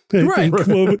 66.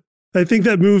 I think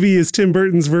that movie is Tim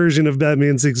Burton's version of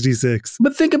Batman 66.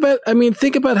 But think about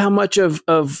how much of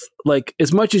like,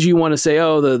 as much as you want to say,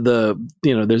 oh, there's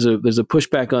a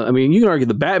pushback on, I mean, you can argue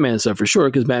the Batman stuff for sure,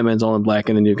 because Batman's all in black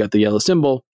and then you've got the yellow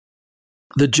symbol.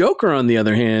 The Joker, on the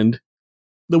other hand,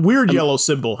 the weird yellow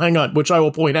symbol, hang on, which I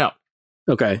will point out.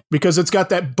 Okay. Because it's got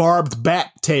that barbed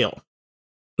bat tail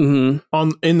in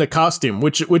the costume,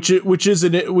 which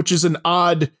is an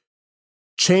odd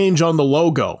change on the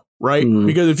logo, right? Mm-hmm.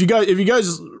 Because if you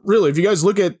guys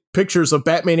look at pictures of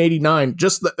Batman 89,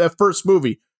 just that first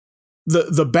movie,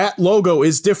 the bat logo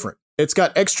is different. It's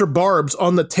got extra barbs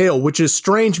on the tail, which is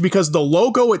strange because the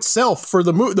logo itself for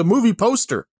the movie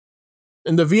poster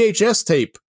and the VHS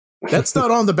tape, that's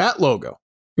not on the bat logo.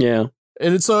 Yeah.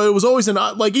 And so it was always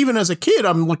like, even as a kid,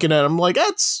 I'm looking at it, I'm like,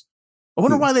 I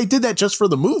wonder why they did that just for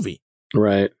the movie.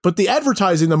 Right. But the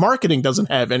advertising, the marketing doesn't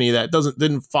have any of that,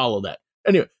 didn't follow that.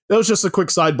 Anyway, that was just a quick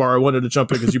sidebar I wanted to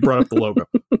jump in because you brought up the logo.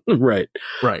 Right.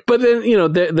 But then,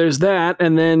 there's that.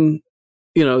 And then,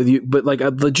 but like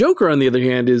the Joker, on the other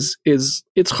hand, is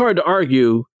it's hard to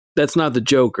argue that's not the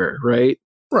Joker, right?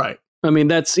 Right. I mean,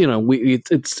 that's, it's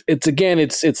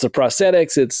the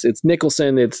prosthetics, it's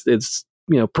Nicholson, it's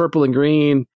purple and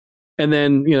green, and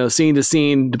then scene to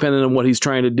scene, depending on what he's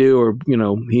trying to do, or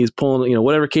he's pulling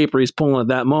whatever caper he's pulling at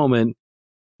that moment.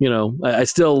 I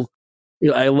still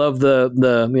I love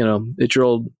the it's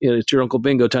your Uncle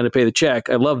Bingo time to pay the check.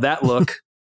 I love that look.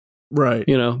 Right.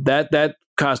 That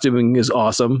costuming is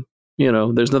awesome.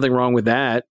 There's nothing wrong with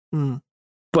that. Mm.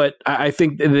 But I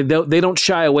think they don't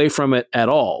shy away from it at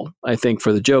all. I think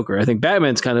for the Joker, I think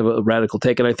Batman's kind of a radical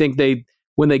take, and I think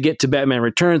when they get to Batman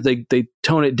Returns, they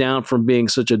tone it down from being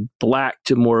such a black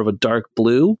to more of a dark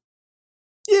blue.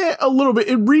 Yeah, a little bit.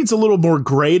 It reads a little more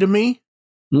gray to me.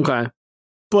 Okay,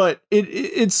 but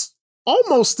it's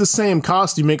almost the same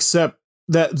costume, except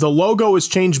that the logo is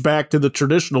changed back to the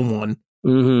traditional one,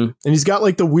 and he's got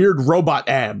like the weird robot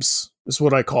abs. Is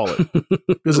what I call it,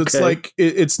 because it's like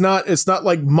it's not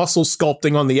like muscle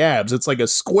sculpting on the abs. It's like a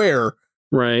square,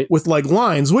 right, with like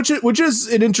lines, which is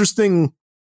an interesting,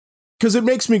 because it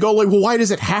makes me go like, well, why does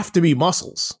it have to be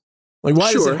muscles? Like,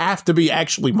 why does it have to be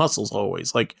actually muscles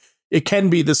always? Like, it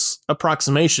can be this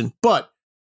approximation, but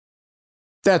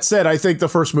that said, I think the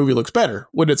first movie looks better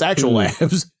when it's actual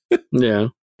abs. Yeah.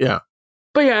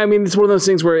 But yeah, I mean, it's one of those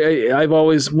things where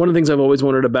one of the things I've always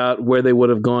wondered about where they would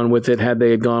have gone with it had they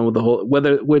had gone with the whole,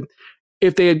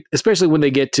 especially when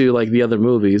they get to like the other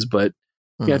movies. But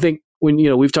yeah, I think when,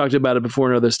 we've talked about it before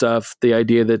and other stuff, the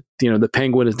idea that, the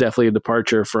Penguin is definitely a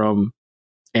departure from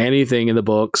anything in the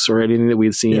books or anything that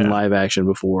we'd seen in live action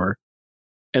before.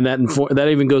 And that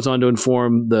even goes on to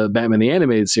inform the Batman the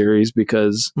Animated Series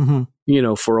because,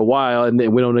 for a while, and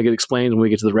we don't get explained when we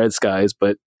get to the Red Skies,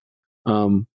 but,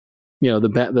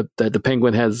 the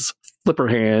Penguin has flipper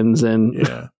hands and,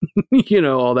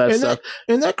 all that stuff.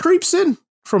 And that creeps in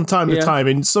from time to time.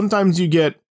 And sometimes you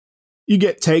get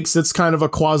takes that's kind of a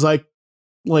quasi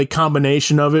like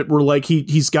combination of it where like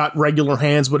he's got regular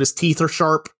hands but his teeth are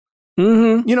sharp.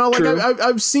 Mm-hmm. You know, like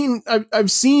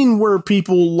I've seen where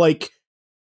people like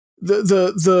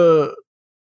the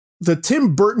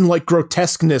Tim Burton like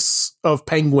grotesqueness of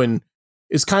Penguin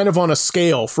is kind of on a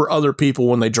scale for other people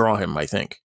when they draw him, I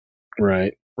think.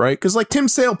 Right. Right? Because like Tim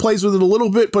Sale plays with it a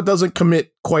little bit, but doesn't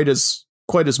commit quite as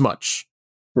much.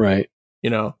 Right. You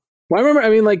know? Well, I remember, I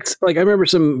mean, like I remember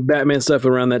some Batman stuff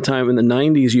around that time in the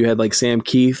 90s. You had like Sam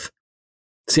Keith's,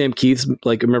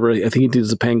 like, I remember, I think he did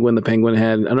the Penguin. The Penguin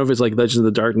had, I don't know if it's like Legends of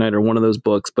the Dark Knight or one of those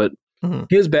books, but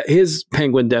his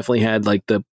Penguin definitely had like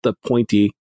the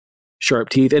pointy, sharp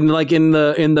teeth. And like in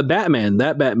the Batman,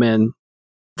 that Batman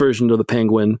version of the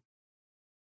Penguin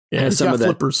has some of that.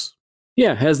 Flippers.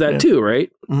 Yeah, has that too, right?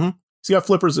 Mm-hmm. He's got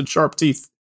flippers and sharp teeth.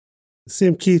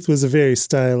 Sam Keith was a very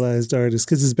stylized artist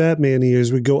because his Batman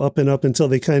ears would go up and up until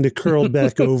they kind of curled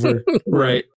back over.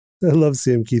 Right. I love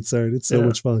Sam Keith's art. It's so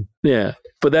much fun. Yeah,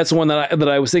 but that's the one that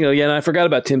I was thinking of. Yeah, and I forgot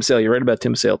about Tim Sale. You're right about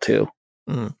Tim Sale too,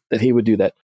 that he would do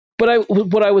that. But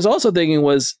what I was also thinking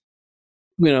was,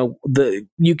 you know,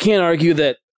 you can't argue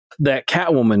that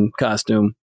Catwoman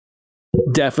costume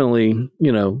definitely,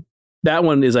 you know, that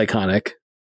one is iconic.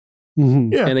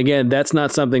 Mm-hmm. Yeah. And again, that's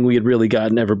not something we had really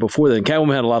gotten ever before then.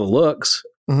 Catwoman had a lot of looks.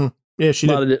 Mm-hmm. Yeah, she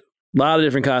did. A lot of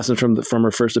different costumes from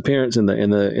her first appearance in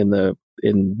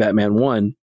Batman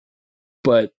 1.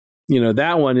 But, you know,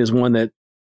 that one is one that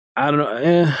I don't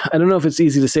know. I don't know if it's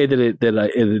easy to say that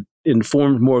it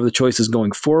informed more of the choices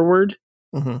going forward.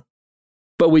 Mm-hmm.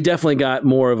 But we definitely got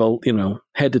more of a, you know,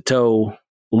 head to toe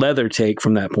leather take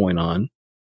from that point on,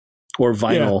 or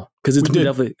vinyl, because it's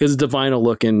the vinyl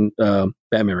look in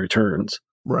Batman Returns.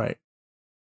 Right.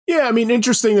 Yeah, I mean,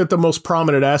 interesting that the most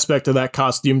prominent aspect of that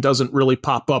costume doesn't really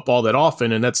pop up all that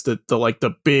often, and that's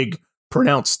the big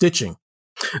pronounced stitching.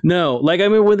 No, like I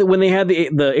mean, when they had the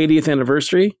 80th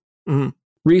anniversary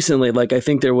recently, like I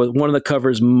think there was one of the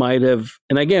covers might have,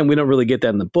 and again, we don't really get that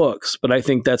in the books, but I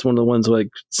think that's one of the ones like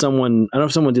I don't know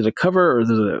if someone did a cover or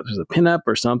there's a pinup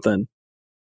or something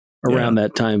around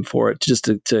that time for it, just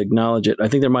to acknowledge it. I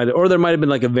think there might have been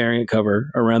like a variant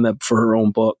cover around that for her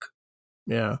own book.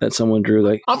 Yeah, that someone drew.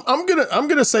 Like I'm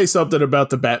gonna say something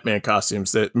about the Batman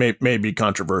costumes that may be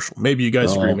controversial. Maybe you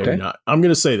guys agree, maybe not. I'm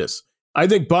gonna say this. I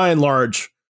think by and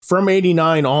large, from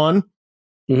 89 on,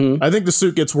 I think the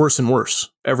suit gets worse and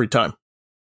worse every time.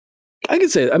 I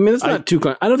could say, I mean, it's not too.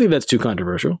 I don't think that's too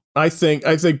controversial. I think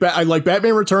I like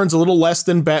Batman Returns a little less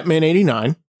than Batman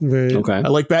 89. Right. Okay. I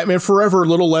like Batman Forever a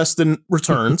little less than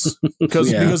Returns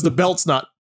because the belt's not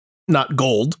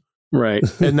gold, right?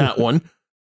 In that one,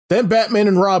 then Batman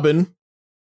and Robin,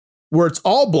 where it's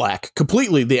all black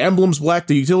completely. The emblem's black,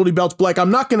 the utility belt's black. I'm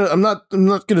not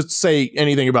gonna say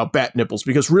anything about bat nipples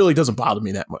because it really doesn't bother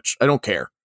me that much. I don't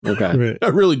care. Okay. Right. I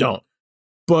really don't.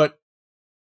 But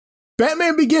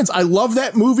Batman Begins, I love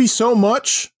that movie so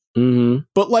much.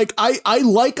 But like I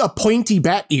like a pointy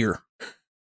bat ear.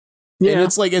 Yeah. And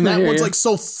it's like, and that one's like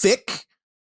so thick.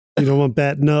 You don't want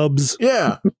bat nubs.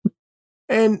 Yeah.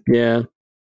 And yeah.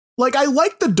 Like I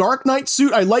like the Dark Knight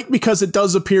suit. I like because it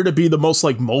does appear to be the most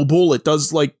like mobile. It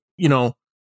does like, you know.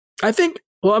 I think,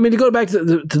 well, I mean, to go back to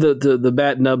the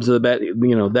bat nubs of the bat,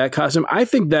 you know, that costume, I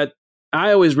think that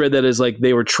I always read that as like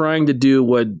they were trying to do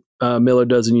what Miller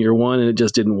does in Year One, and it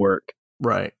just didn't work.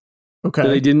 Right. Okay. So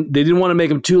they didn't want to make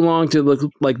them too long to look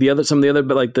like some of the other,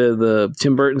 but like the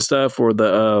Tim Burton stuff or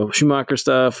the Schumacher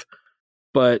stuff.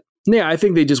 But yeah, I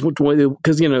think they just went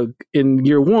because, you know, in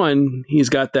Year One he's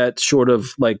got that sort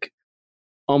of like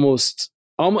almost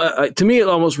to me it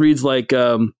almost reads like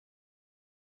going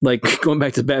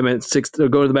back to Batman 6 or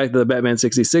going back to the Batman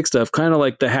 66 stuff, kind of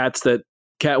like the hats that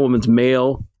Catwoman's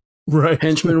male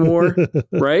henchman wore,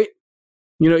 right?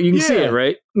 You know, you can see it,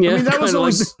 right? Yeah, I mean, that was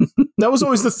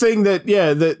always the thing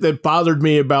that bothered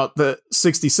me about the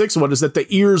 66 one is that the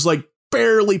ears like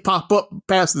barely pop up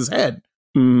past his head.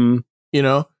 You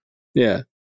know? Yeah.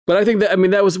 But I think that, I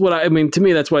mean, that was what I mean, to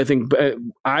me, that's why I think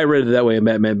I read it that way in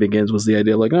Batman Begins was the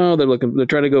idea like, oh, they're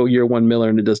trying to go Year One Miller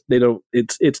and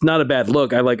it's not a bad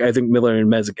look. I think Miller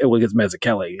and it's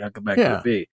Mazzucchelli. I'll come back to the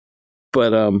B.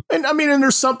 But, and I mean, and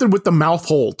there's something with the mouth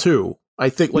hole too. I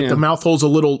think like the mouth hole's a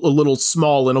little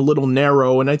small and a little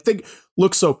narrow and I think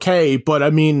looks okay. But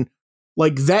I mean,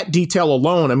 like that detail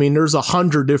alone, I mean, there's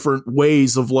 100 different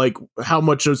ways of like how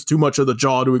much is too much of the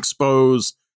jaw to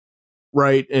expose.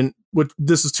 Right. And what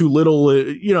this is too little,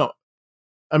 you know,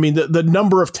 I mean, the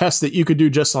number of tests that you could do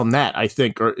just on that, I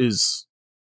think is,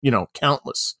 you know,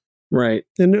 countless. Right.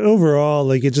 And overall,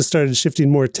 like, it just started shifting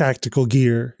more tactical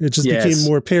gear. It just became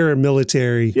more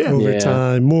paramilitary over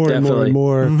time, more and more and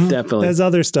more. Mm-hmm. Definitely. As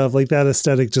other stuff, like that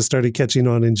aesthetic just started catching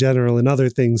on in general and other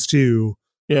things too.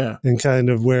 Yeah. And kind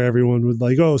of where everyone would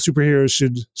like, oh, superheroes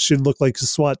should look like a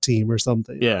SWAT team or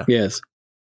something. Yeah. Yes.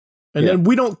 And then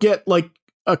we don't get like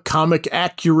a comic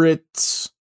accurate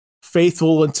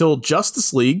faithful until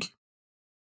Justice League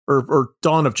or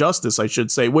Dawn of Justice, I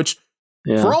should say, which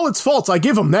for all its faults, I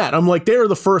give them that. I'm like, they're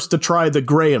the first to try the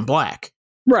gray and black.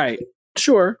 Right.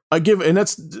 Sure. And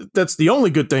that's the only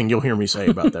good thing you'll hear me say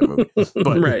about that movie.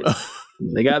 But, right.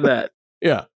 They got that.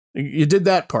 Yeah. You did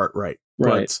that part right.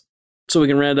 Right. But, so we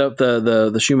can round up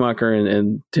the Schumacher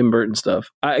and Tim Burton stuff.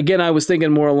 I was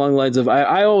thinking more along the lines of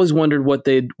I always wondered what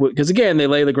because again they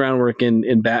lay the groundwork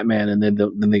in Batman and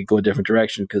then they go a different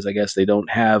direction because I guess they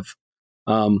don't have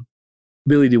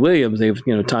Billy D. Williams. They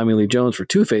have Tommy Lee Jones for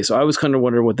Two-Face. So I was kind of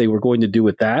wondering what they were going to do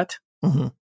with that. mm-hmm.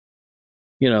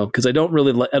 Because I don't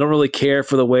really care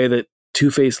for the way that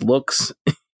Two-Face looks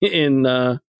in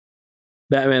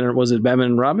Batman, or was it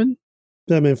Batman and Robin?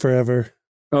 Batman Forever.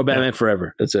 Oh, Batman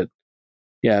Forever. That's it.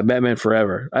 Yeah, Batman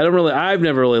Forever. I've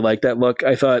never really liked that look.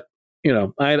 I thought,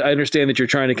 I understand that you're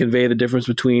trying to convey the difference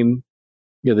between,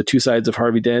 the two sides of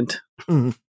Harvey Dent,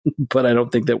 but I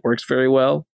don't think that works very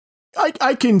well.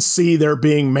 I can see there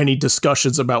being many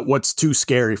discussions about what's too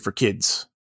scary for kids.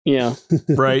 Yeah.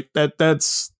 Right.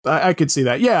 I could see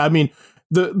that. Yeah. I mean,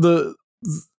 the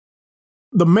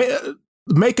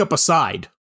makeup aside,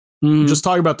 just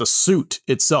talking about the suit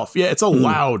itself. Yeah. It's a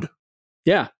loud.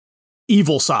 Yeah.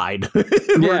 Evil side. Where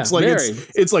it's like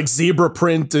it's like zebra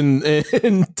print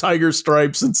and tiger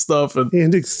stripes and stuff,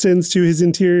 and extends to his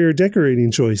interior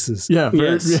decorating choices. Yeah,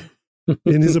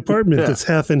 in his apartment that's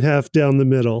half and half down the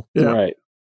middle. Yeah. Right.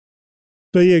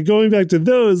 But yeah, going back to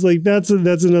those, like that's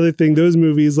another thing. Those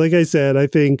movies, like I said, I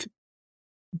think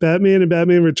Batman and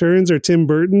Batman Returns are Tim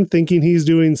Burton thinking he's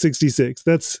doing 66.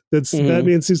 That's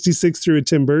Batman 66 through a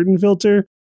Tim Burton filter.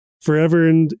 Forever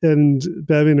and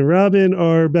Batman and Robin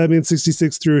are Batman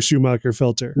 66 through a Schumacher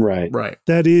filter. Right.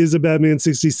 That is a Batman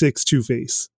 66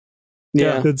 Two-Face.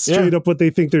 Yeah. That's straight up what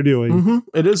they think they're doing. Mm-hmm.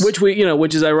 It is.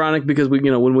 Which is ironic because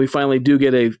when we finally do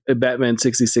get a Batman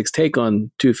 66 take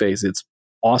on Two-Face, it's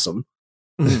awesome.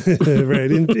 Right.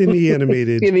 In the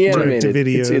animated.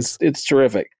 videos. It's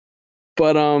terrific.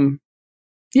 But,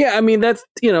 yeah, I mean, that's,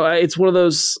 it's one of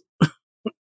those,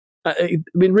 I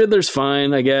mean, Riddler's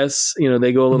fine, I guess.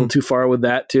 They go a little too far with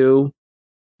that too.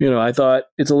 I thought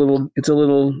it's a little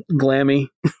glammy.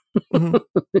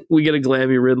 We get a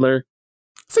glammy Riddler.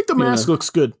 I think the mask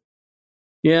looks good.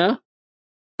 Yeah,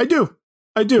 I do.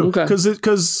 Because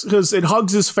it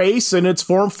hugs his face and it's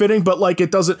form fitting, but like it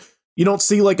doesn't. You don't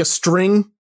see like a string.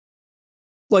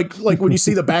 Like when you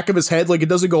see the back of his head, like it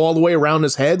doesn't go all the way around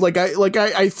his head.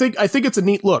 I think it's a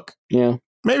neat look. Yeah.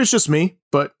 Maybe it's just me,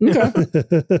 but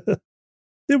it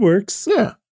works.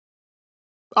 Yeah.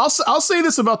 I'll say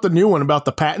this about the new one, about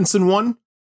the Pattinson one,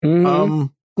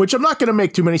 which I'm not going to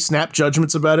make too many snap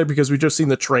judgments about it because we've just seen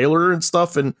the trailer and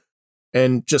stuff and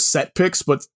just set pics.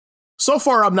 But so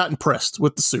far, I'm not impressed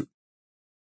with the suit.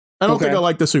 I don't think I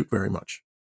like the suit very much.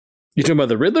 You talking about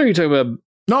the Riddler? Or you talking about?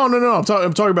 No. I'm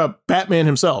talking about Batman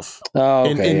himself. Oh,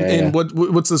 okay. And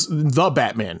what's this? The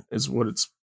Batman is what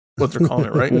they're calling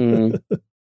it, right?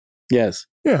 Yes.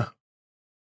 Yeah.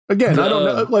 Again, I don't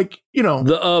know,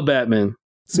 the Batman.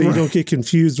 So you don't get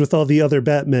confused with all the other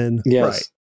Batmen. Yes. Right.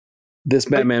 This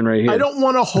Batman right here. I don't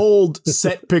want to hold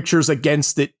set pictures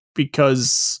against it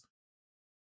because,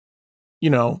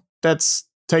 that's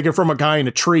taken from a guy in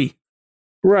a tree.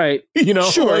 Right.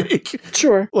 Sure.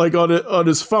 Sure. Like on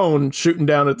his phone shooting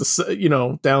down at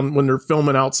the, down when they're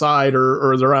filming outside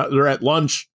or they're at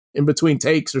lunch in between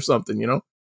takes or something,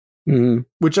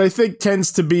 which I think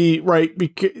tends to be right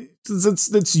because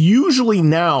it's usually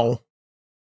now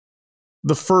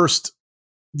the first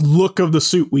look of the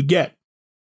suit we get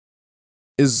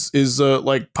is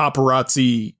like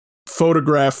paparazzi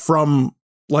photograph from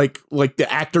like the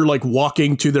actor like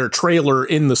walking to their trailer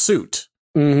in the suit,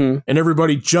 and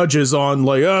everybody judges on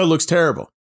like, oh, it looks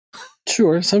terrible.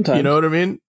 Sure, sometimes. You know what I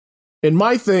mean? And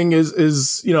my thing is,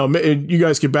 and you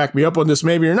guys can back me up on this,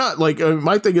 maybe or not. Like,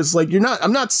 my thing is like,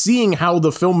 I'm not seeing how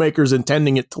the filmmaker's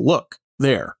intending it to look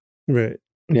there. Right.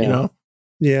 Yeah.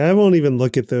 Yeah, I won't even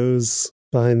look at those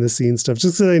behind the scenes stuff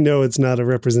just because I know it's not a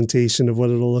representation of what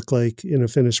it'll look like in a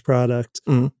finished product.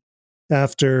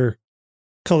 After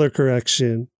color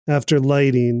correction, after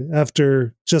lighting,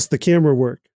 after just the camera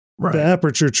work, the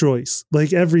aperture choice,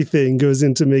 like everything goes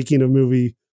into making a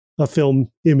movie a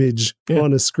film image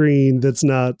on a screen that's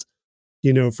not,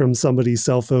 from somebody's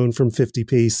cell phone from 50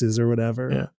 paces or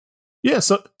whatever. Yeah. Yeah,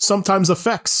 so sometimes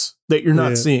effects that you're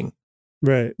not seeing.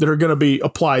 Right. That are going to be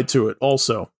applied to it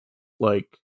also.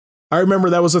 Like, I remember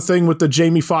that was a thing with the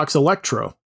Jamie Foxx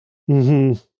Electro.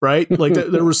 Mm-hmm. Right? Like,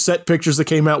 there were set pictures that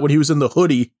came out when he was in the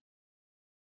hoodie.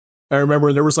 I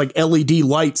remember there was like LED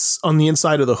lights on the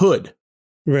inside of the hood.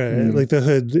 Right. Like the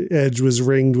hood edge was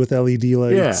ringed with LED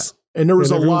lights. Yeah. And there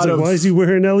was a lot of... why is he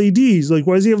wearing LEDs? Like,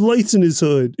 why does he have lights in his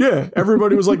hood? Yeah.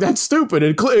 Everybody was like, that's stupid.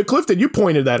 And Clifton, you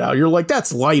pointed that out. You're like,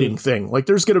 that's lighting thing. Like,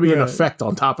 there's going to be an effect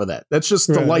on top of that. That's just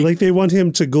the light. Like, they want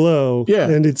him to glow. Yeah.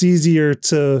 And it's easier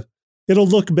to... It'll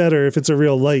look better if it's a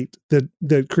real light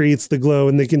that creates the glow,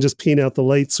 and they can just paint out the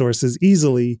light sources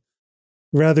easily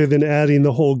rather than adding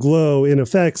the whole glow in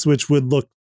effects, which would look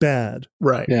bad.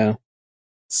 Right. Yeah.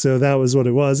 So that was what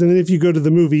it was. And then if you go to the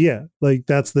movie, like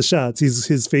that's the shots.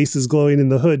 His face is glowing in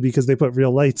the hood because they put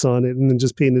real lights on it and then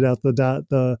just painted out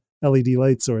the LED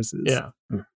light sources. Yeah.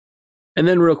 And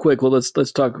then real quick, well, let's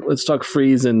talk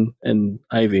Freeze and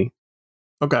Ivy.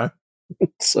 Okay.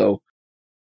 So,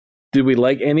 did we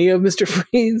like any of Mr.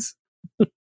 Freeze?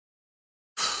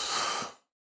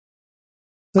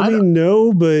 I mean,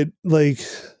 no, but like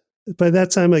by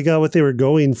that time I got what they were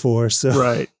going for. So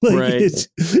right.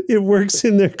 It works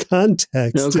in their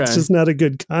context. Okay. It's just not a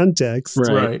good context.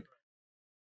 Right.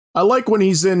 I like when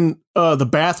he's in the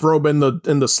bathrobe and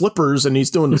the slippers and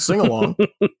he's doing the sing along.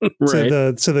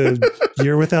 Right. To the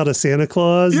Year Without a Santa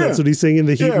Claus. Yeah. That's what he's singing.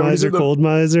 The Heat Miser, Cold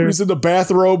Miser. He's in the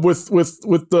bathrobe with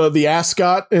the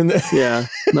ascot and yeah.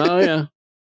 No. Yeah.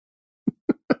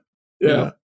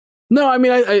 Yeah. No, I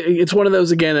mean, I it's one of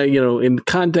those again. In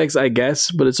context, I guess,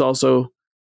 but it's also,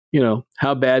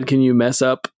 how bad can you mess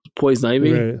up Poison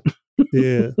Ivy? Right.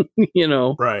 Yeah.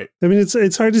 Right. I mean,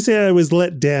 it's hard to say I was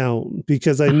let down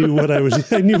because I knew what I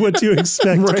knew what to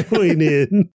expect going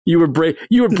in. You were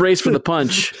braced for the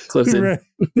punch, Clifton. Right.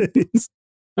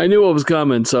 I knew what was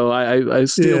coming, so I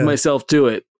steeled myself to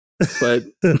it. But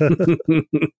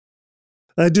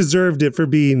I deserved it for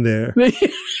being there.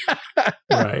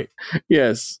 Right.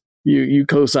 Yes. You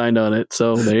co-signed on it,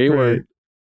 so there you were.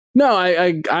 No,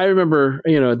 I remember,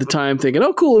 at the time thinking,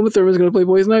 oh, cool, Uma Thurman's going to play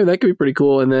Poison Ivy. That could be pretty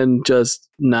cool. And then just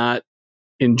not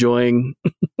enjoying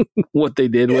what they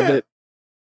did with it.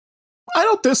 I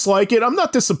don't dislike it. I'm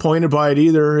not disappointed by it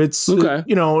either. It's, okay.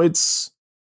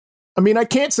 I mean, I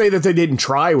can't say that they didn't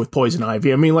try with Poison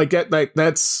Ivy. I mean, like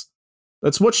that's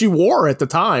what she wore at the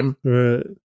time. Right.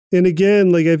 And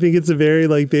again, like I think it's a very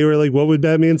they were like, what would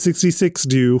Batman 66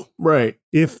 do? Right.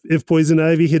 If Poison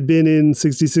Ivy had been in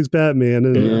 66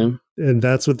 Batman, and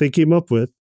that's what they came up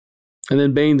with. And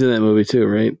then Bane's in that movie too,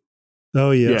 right?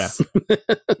 Oh yes.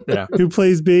 Yeah. Who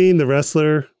plays Bane, the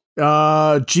wrestler?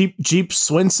 Jeep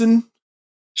Swenson.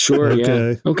 Sure.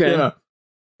 Okay. Yeah. Okay. Yeah.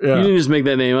 You didn't just make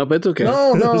that name up. It's okay.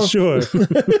 No. Sure.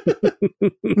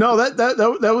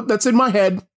 No, that's in my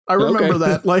head. I remember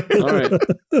that. Like, all right.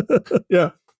 Yeah.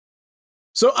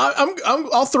 So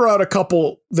I'll throw out a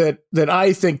couple that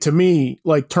I think to me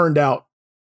like turned out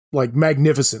like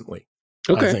magnificently.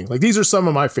 Okay. I think like these are some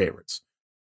of my favorites,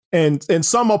 and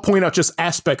some I'll point out just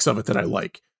aspects of it that I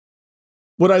like.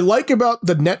 What I like about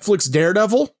the Netflix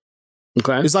Daredevil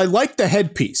is I like the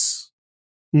headpiece.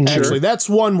 Actually, that's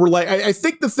one where like I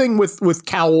think the thing with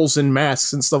cowls and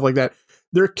masks and stuff like that,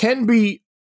 there can be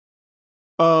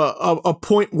a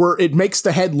point where it makes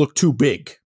the head look too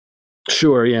big.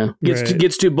 Sure, yeah.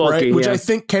 Gets too bulky, right? Which I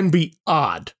think can be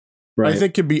odd. Right. I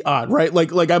think can be odd, right?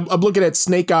 Like I'm looking at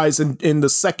Snake Eyes in the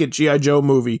second G.I. Joe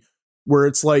movie where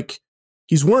it's like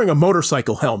he's wearing a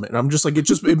motorcycle helmet. And I'm just like,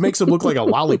 it makes him look like a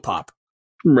lollipop.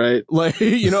 Right. Like,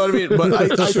 you know what I mean? But I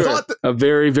thought that, a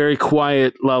very, very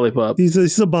quiet lollipop. He's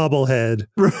a bobblehead.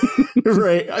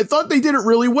 Right. I thought they did it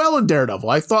really well in Daredevil.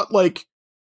 I thought like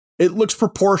it looks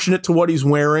proportionate to what he's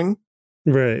wearing.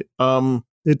 Right.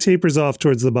 It tapers off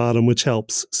towards the bottom, which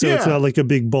helps. So it's not like a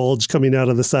big bulge coming out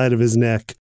of the side of his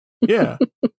neck. Yeah.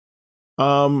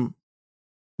 And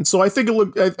so I think it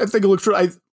looked. I think it looks.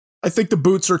 I think the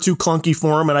boots are too clunky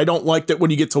for him, and I don't like that when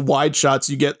you get to wide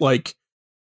shots, you get like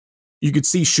you could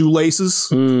see shoelaces.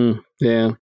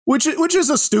 Yeah. Which is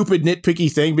a stupid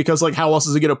nitpicky thing because like how else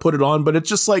is he going to put it on? But it's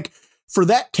just like for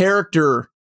that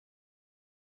character,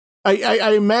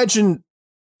 I imagine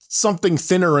something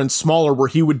thinner and smaller where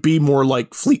he would be more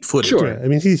like fleet-footed. Sure. Yeah, I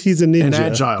mean, he's a ninja. And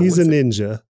agile. He's a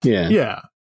ninja. Yeah. Yeah.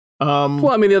 Well,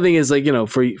 I mean, the other thing is like,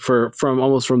 from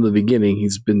almost from the beginning,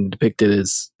 he's been depicted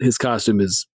as his costume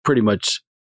is pretty much,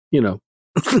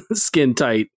 skin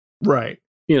tight. Right.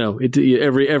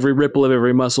 Every ripple of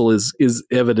every muscle is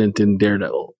evident in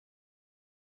Daredevil.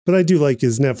 But I do like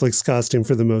his Netflix costume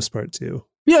for the most part too.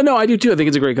 Yeah, no, I do too. I think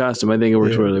it's a great costume. I think it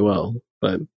works really well.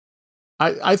 But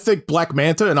I think Black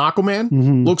Manta and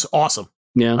Aquaman looks awesome.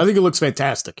 Yeah. I think it looks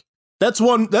fantastic. That's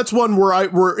one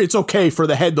where it's okay for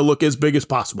the head to look as big as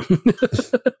possible.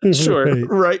 Sure.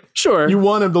 Right? Sure. You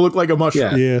want him to look like a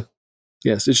mushroom. Yeah.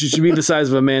 Yes, it should be the size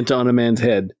of a manta on a man's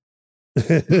head.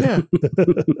 Yeah.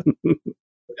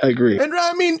 I agree. And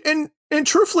I mean, and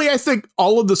truthfully, I think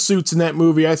all of the suits in that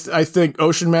movie, I think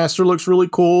Ocean Master looks really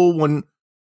cool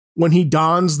when he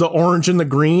dons the orange and the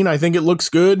green. I think it looks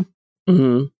good.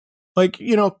 Mm-hmm. Like,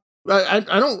 you know, I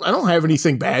don't have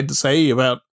anything bad to say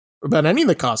about any of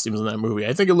the costumes in that movie.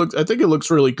 I think it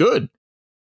looks really good.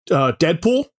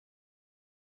 Deadpool.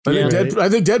 I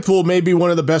think Deadpool may be one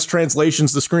of the best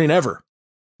translations to screen ever.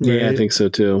 Yeah, I think so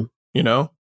too. You know,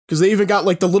 because they even got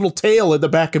like the little tail at the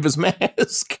back of his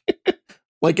mask,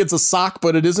 like it's a sock,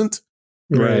 but it isn't.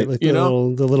 Right. Like the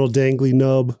little dangly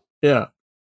nub. Yeah.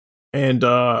 And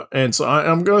so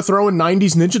I'm going to throw in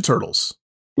 90s Ninja Turtles.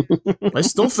 I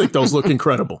still think those look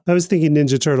incredible. I was thinking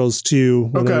Ninja Turtles too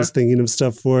when I was thinking of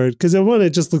stuff for it, because one,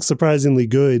 it just looks surprisingly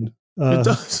good. It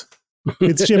does.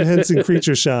 It's Jim Henson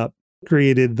Creature Shop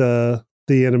created the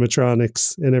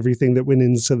animatronics and everything that went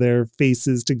into their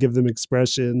faces to give them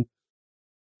expression,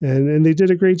 and they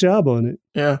did a great job on it.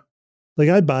 Yeah, like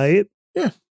I'd buy it.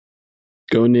 Yeah,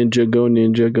 go ninja, go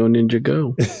ninja, go ninja,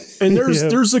 go. And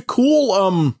there's a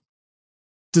cool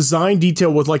design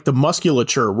detail with like the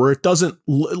musculature where it doesn't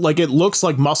like it looks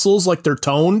like muscles, like they're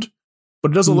toned,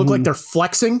 but it doesn't look like they're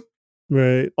flexing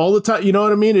right all the time. You know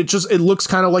what I mean? It looks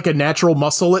kind of like a natural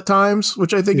muscle at times,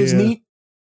 which I think is neat.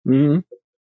 Mm-hmm.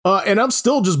 And I'm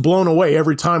still just blown away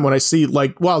every time when I see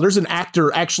like, wow, there's an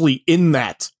actor actually in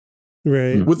that,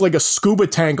 right, with like a scuba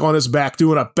tank on his back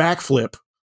doing a backflip.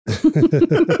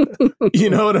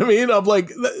 You know what I mean? I'm like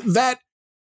that.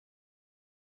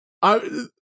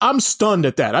 I'm stunned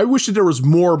at that. I wish that there was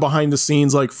more behind the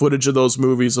scenes, like footage of those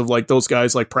movies of like those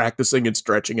guys like practicing and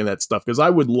stretching and that stuff, because I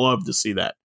would love to see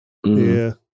that. Mm-hmm.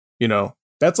 Yeah, you know,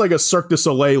 that's like a Cirque du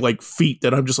Soleil like feat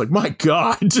that I'm just like, my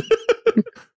God.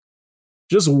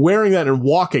 Just wearing that and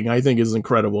walking, I think, is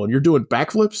incredible. And you're doing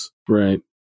backflips, right?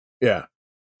 Yeah.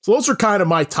 So those are kind of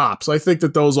my tops. I think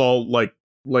that those all like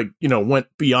went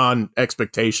beyond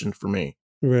expectation for me.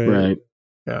 Right.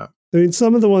 Yeah. I mean,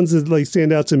 some of the ones that like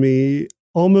stand out to me,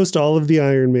 almost all of the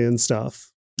Iron Man stuff,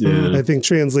 I think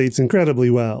translates incredibly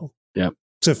well. Yep.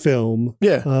 To film.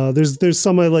 Yeah. There's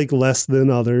some I like less than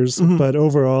others, but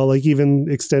overall, like even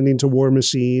extending to War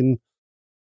Machine.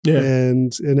 Yeah.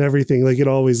 And everything, like it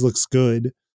always looks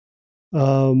good.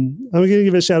 I'm going to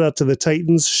give a shout out to the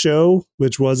Titans show,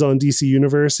 which was on DC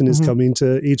Universe and is coming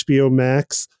to HBO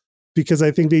Max, because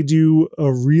I think they do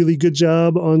a really good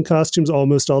job on costumes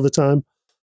almost all the time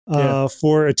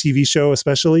for a TV show,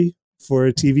 especially for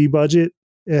a TV budget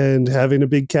and having a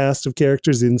big cast of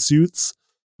characters in suits.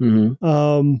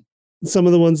 Mm-hmm. Some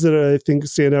of the ones that I think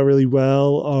stand out really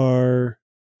well are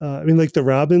I mean, like the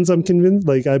Robins, I'm convinced.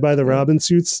 Like, I buy the Robin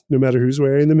suits no matter who's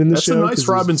wearing them in the show. That's a nice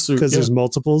Robin suit. Because there's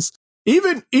multiples.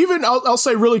 Even I'll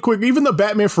say really quick, even the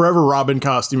Batman Forever Robin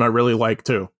costume I really like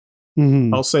too.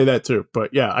 Mm-hmm. I'll say that too.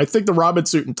 But yeah, I think the Robin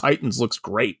suit in Titans looks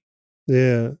great.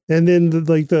 Yeah. And then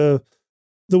the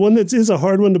one that is a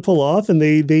hard one to pull off and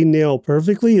they nail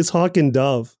perfectly is Hawk and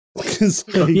Dove. Because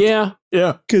yeah.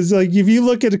 Because like if you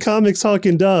look at the comics Hawk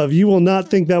and Dove, you will not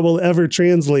think that will ever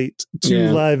translate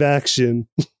to live action.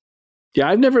 Yeah,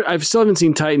 I still haven't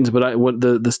seen Titans, but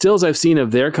the stills I've seen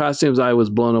of their costumes, I was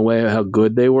blown away at how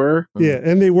good they were. Yeah,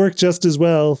 and they work just as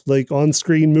well, like on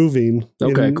screen moving.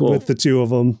 Okay, cool. With the two of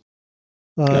them,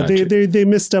 gotcha. They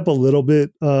misstep a little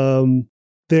bit.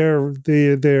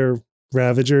 They're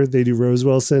Ravager. They do Rose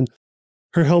Wilson.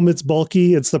 Her helmet's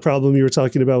bulky. It's the problem you were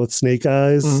talking about with Snake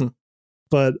Eyes. Mm-hmm.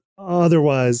 But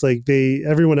otherwise, like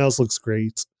everyone else looks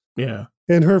great. Yeah.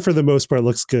 And her, for the most part,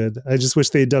 looks good. I just wish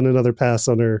they'd done another pass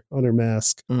on her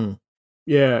mask. Mm.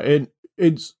 Yeah, and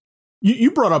it's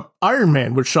you brought up Iron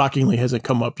Man, which shockingly hasn't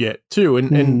come up yet, too.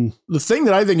 And the thing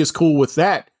that I think is cool with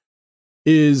that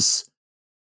is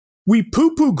we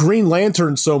poo-poo Green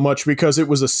Lantern so much because it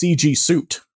was a CG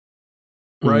suit,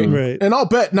 right? Right. And I'll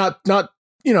bet not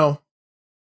you know,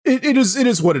 it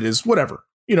is what it is. Whatever,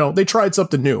 you know, they tried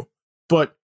something new,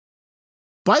 but.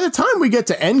 By the time we get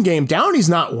to Endgame, Downey's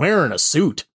not wearing a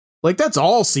suit. Like, that's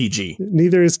all CG.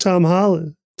 Neither is Tom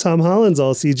Holland. Tom Holland's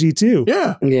all CG, too.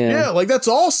 Yeah, like, that's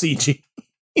all CG.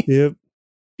 Yep.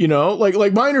 You know,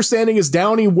 like my understanding is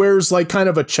Downey wears, like, kind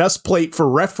of a chest plate for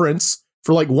reference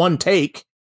for, like, one take.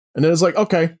 And then it's like,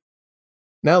 okay,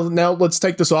 now let's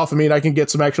take this off. I mean, I can get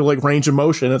some actual, like, range of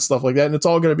motion and stuff like that, and it's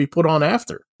all going to be put on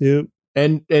after. Yep.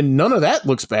 And none of that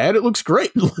looks bad. It looks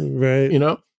great. Right. You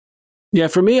know? Yeah,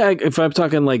 for me, if I'm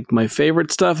talking like my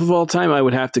favorite stuff of all time, I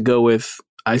would have to go with.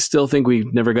 I still think we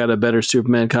never got a better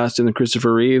Superman costume than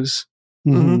Christopher Reeves.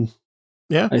 Mm-hmm.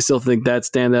 Yeah, I still think that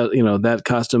standout. That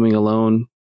costuming alone.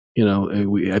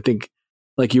 I think,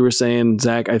 like you were saying,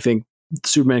 Zach. I think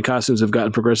Superman costumes have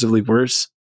gotten progressively worse.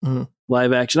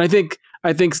 Live action. I think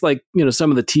like some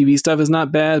of the TV stuff is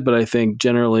not bad, but I think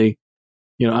generally,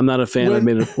 I'm not a fan. I've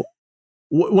made it.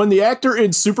 When the actor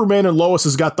in Superman and Lois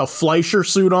has got the Fleischer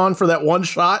suit on for that one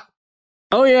shot.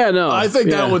 Oh yeah, no, I think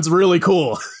that one's really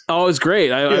cool. Oh, it's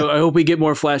great. I hope we get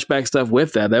more flashback stuff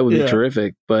with that. That would be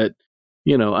terrific. But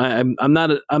I'm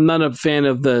not a fan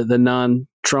of the non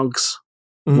trunks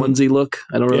onesie look.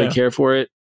 I don't really care for it.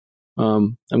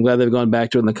 I'm glad they've gone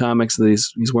back to it in the comics. That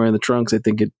he's wearing the trunks. I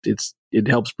think it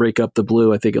helps break up the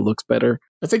blue. I think it looks better.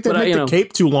 I think they make the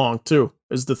cape too long too.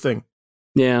 Is the thing.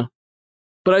 Yeah.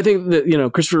 But I think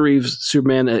that, Christopher Reeve's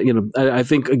Superman, I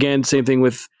think, again, same thing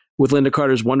with Linda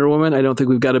Carter's Wonder Woman. I don't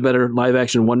think we've got a better live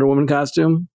action Wonder Woman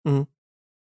costume. Mm-hmm.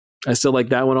 I still like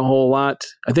that one a whole lot.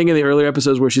 I think in the earlier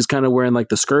episodes where she's kind of wearing like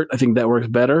the skirt, I think that works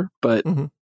better. But, and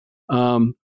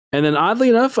then oddly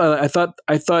enough, I thought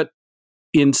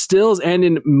in stills and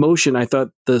in motion, I thought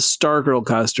the Stargirl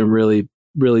costume really,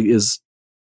 really is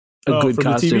a good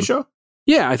costume. The TV show?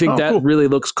 Yeah, I think that really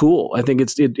looks cool. I think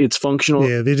it's functional.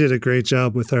 Yeah, they did a great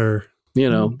job with her.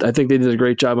 I think they did a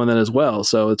great job on that as well.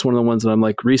 So it's one of the ones that I'm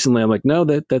like, recently, I'm like, no,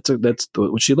 that's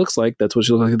what she looks like. That's what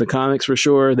she looks like in the comics for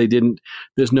sure.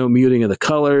 There's no muting of the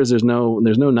colors. There's no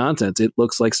nonsense. It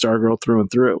looks like Stargirl through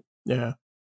and through. Yeah.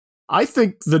 I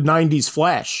think the 90s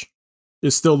Flash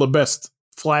is still the best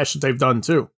Flash that they've done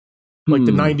too. Like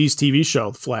the 90s TV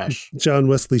show, Flash. John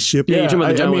Wesley Shipp. Yeah, you're talking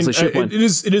about the John Wesley Shipp one. It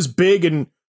is big and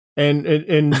it's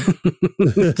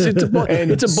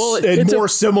more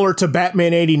similar to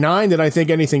Batman 89 than I think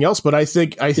anything else, but I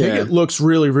think it looks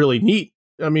really, really neat.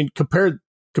 I mean, compare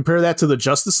that to the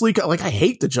Justice League. Like, I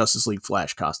hate the Justice League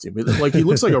Flash costume. Like, he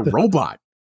looks like a robot.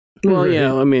 Well,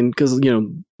 yeah, I mean, because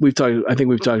we've talked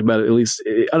about it, at least.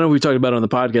 I don't know if we've talked about it on the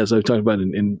podcast. I've talked about it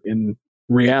in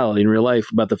reality, in real life,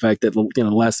 about the fact that the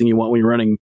last thing you want when you're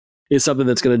running is something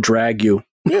that's going to drag you.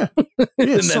 Yeah,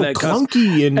 it's so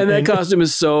clunky, and that costume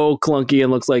is so clunky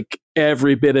and looks like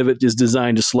every bit of it is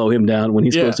designed to slow him down when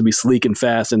he's supposed to be sleek and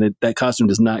fast, and that costume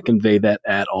does not convey that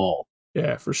at all.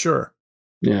 Yeah, for sure.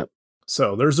 Yeah.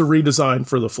 So there's a redesign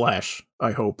for the Flash, I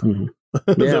hope. That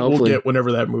we'll get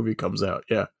whenever that movie comes out.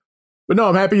 Yeah. But no,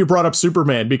 I'm happy you brought up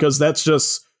Superman, because that's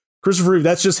just Christopher Reeve.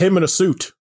 That's just him in a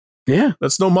suit. Yeah.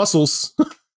 That's no muscles.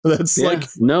 That's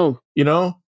no.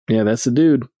 Yeah, that's the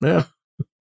dude. Yeah.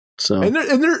 So and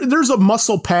there's a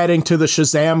muscle padding to the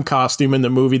Shazam costume in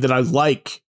the movie that I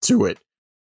like to it,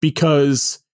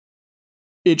 because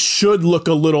it should look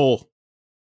a little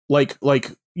like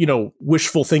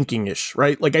wishful thinking-ish,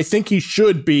 right? Like, I think he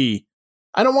should be.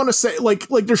 I don't want to say like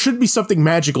there should be something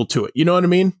magical to it. You know what I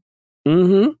mean?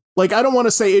 Mm-hmm. Like, I don't want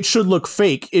to say it should look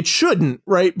fake. It shouldn't,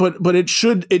 right? But it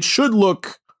should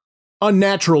look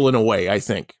unnatural in a way, I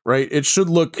think, right? It should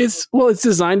look. It's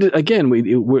designed to, again.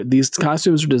 These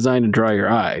costumes are designed to draw your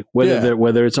eye,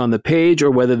 whether it's on the page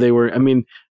or whether they were. I mean,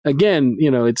 again,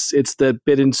 it's the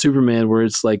bit in Superman where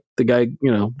it's like the guy,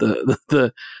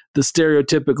 the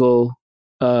stereotypical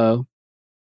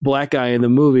black guy in the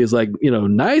movie is like,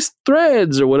 nice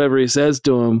threads or whatever he says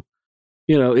to him.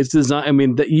 It's designed. I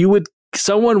mean, that you would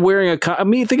someone wearing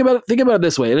think about it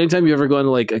this way. Anytime you ever go into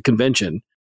like a convention,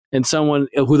 and someone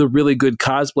with a really good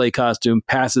cosplay costume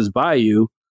passes by you,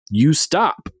 you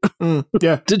stop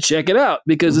to check it out,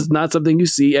 because it's not something you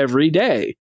see every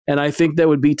day. And I think that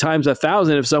would be times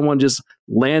 1,000 if someone just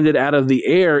landed out of the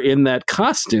air in that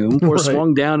costume or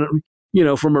swung down,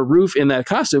 from a roof in that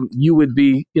costume. You would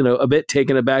be, a bit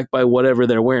taken aback by whatever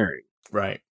they're wearing.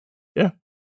 Right. Yeah,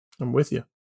 I'm with you.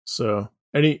 So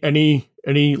any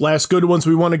last good ones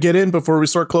we want to get in before we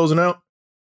start closing out?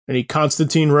 Any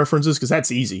Constantine references? Because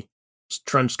that's easy. Just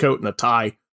trench coat and a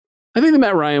tie. I think the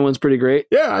Matt Ryan one's pretty great.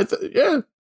 Yeah,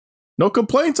 no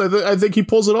complaints. I think he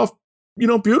pulls it off,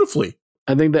 beautifully.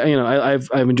 I think that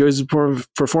I've enjoyed his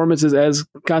performances as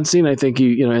Constantine. I think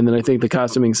he, and then I think the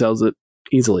costuming sells it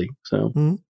easily.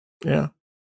 So yeah.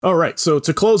 All right. So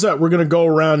to close out, we're going to go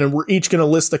around and we're each going to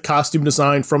list a costume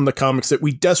design from the comics that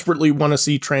we desperately want to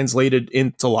see translated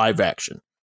into live action.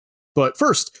 But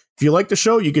first, if you like the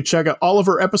show, you can check out all of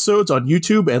our episodes on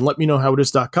YouTube and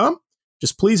letmeknowhowitis.com.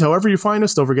 Just please, however you find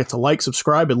us, don't forget to like,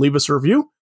 subscribe, and leave us a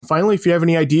review. Finally, if you have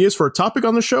any ideas for a topic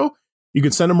on the show, you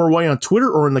can send them our way on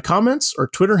Twitter or in the comments. Our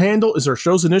Twitter handle is our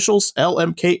show's initials,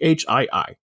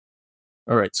 LMKHII.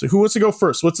 All right, so who wants to go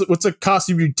first? What's a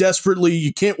costume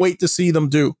you can't wait to see them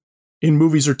do in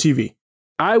movies or TV?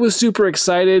 I was super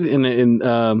excited and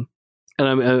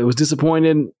I was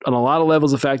disappointed on a lot of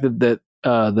levels. The fact that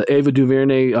the Ava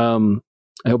DuVernay,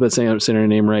 I hope that's saying her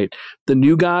name right, The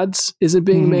New Gods isn't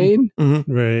being made,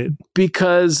 right?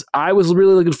 Because I was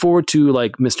really looking forward to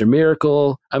like Mr.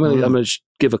 Miracle. I'm gonna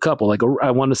give a couple. Like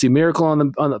I want to see Miracle on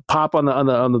the pop on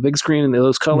the big screen in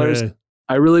those colors. Right.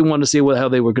 I really wanted to see how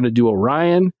they were going to do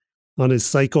Orion. On his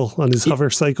cycle, on his hover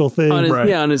cycle thing.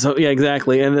 Yeah,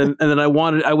 exactly. And then I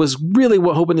was really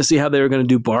hoping to see how they were going to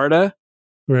do Barda.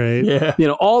 Right.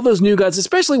 Yeah. All those New Gods,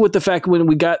 especially with the fact when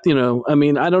we got, I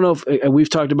mean, I don't know if we've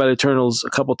talked about Eternals a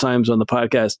couple times on the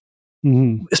podcast,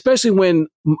 especially when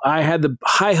I had the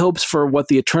high hopes for what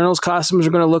the Eternals costumes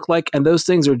are going to look like. And those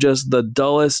things are just the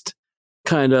dullest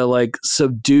kind of like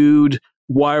subdued.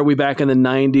 Why are we back in the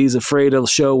 90s afraid to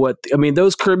show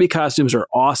those Kirby costumes are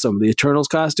awesome. The Eternals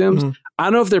costumes. I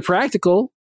don't know if they're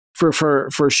practical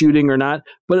for shooting or not,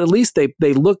 but at least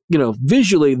they look,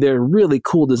 visually they're really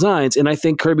cool designs. And I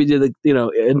think Kirby did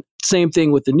and same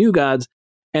thing with the New Gods.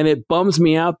 And it bums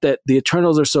me out that the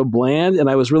Eternals are so bland. And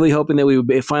I was really hoping that we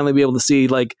would finally be able to see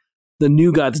like the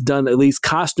New Gods done at least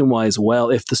costume wise well,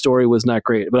 if the story was not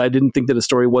great. But I didn't think that the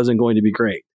story wasn't going to be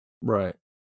great. Right.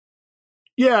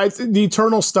 Yeah, the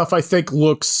Eternal stuff I think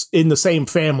looks in the same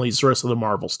family as the rest of the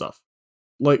Marvel stuff.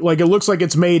 Like it looks like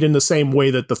it's made in the same way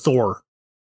that the Thor.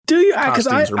 Do you? Because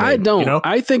I don't.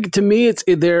 I think to me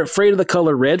they're afraid of the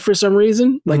color red for some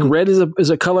reason. Like red is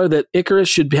a color that Icarus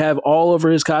should have all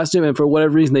over his costume, and for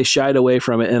whatever reason they shied away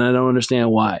from it, and I don't understand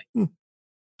why.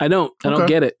 I don't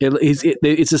get it.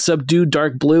 It's a subdued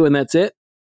dark blue, and that's it.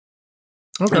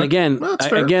 Okay. And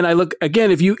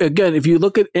again, if you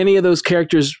look at any of those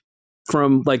characters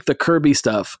from like the Kirby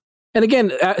stuff, and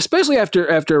again, especially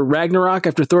after Ragnarok,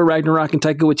 after Thor Ragnarok and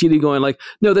Taika Waititi going like,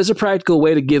 no, there's a practical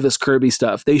way to give us Kirby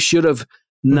stuff. They should have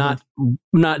not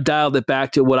dialed it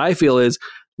back to what I feel is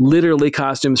literally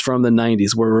costumes from the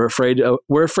 90s where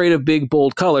we're afraid of big,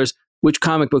 bold colors, which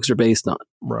comic books are based on.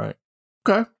 Right.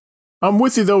 Okay. I'm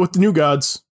with you though with the New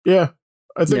Gods. Yeah.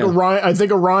 I think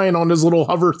Orion on his little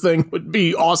hover thing would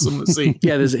be awesome to see.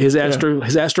 Yeah, his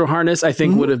astro harness I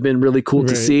think would have been really cool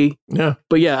to see. Yeah,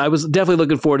 but yeah, I was definitely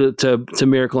looking forward to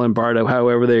Miracle and Barda,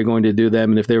 however they're going to do them,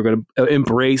 and if they were going to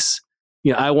embrace.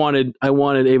 I wanted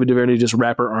Ava DuVernay to just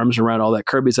wrap her arms around all that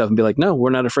Kirby stuff and be like, no, we're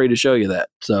not afraid to show you that.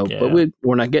 So, but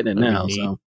we're not getting it now.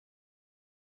 So,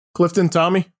 Clifton,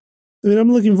 Tommy, I mean,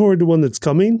 I'm looking forward to one that's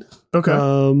coming.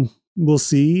 Okay, we'll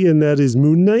see, and that is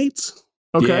Moon Knight.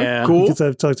 Okay, cool. Because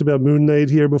I've talked about Moon Knight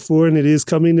here before, and it is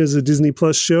coming as a Disney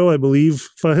Plus show. I believe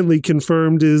finally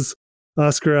confirmed is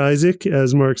Oscar Isaac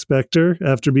as Mark Spector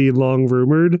after being long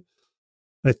rumored.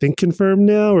 I think confirmed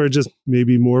now, or just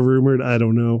maybe more rumored. I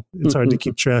don't know. It's hard to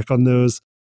keep track on those.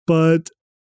 But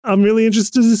I'm really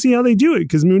interested to see how they do it,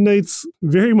 because Moon Knight's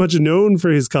very much known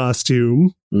for his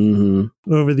costume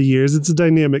over the years. It's a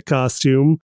dynamic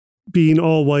costume. Being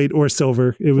all white or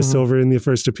silver. It was silver in the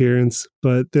first appearance,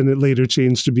 but then it later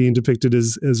changed to being depicted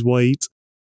as white.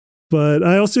 But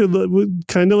I also would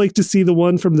kind of like to see the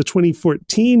one from the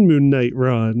 2014 Moon Knight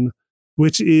run,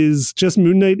 which is just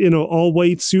Moon Knight in an all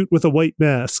white suit with a white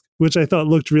mask, which I thought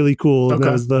looked really cool. And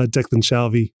that was the Declan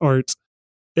Shalvey art.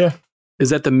 Yeah. Is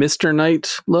that the Mr.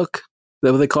 Knight look? Is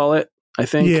that what they call it? I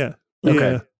think. Yeah.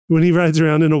 Okay. Yeah. When he rides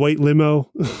around in a white limo.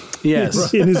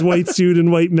 Yes. In his white suit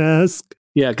and white mask.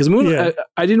 Yeah, because I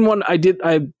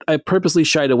purposely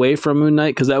shied away from Moon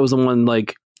Knight because that was the one,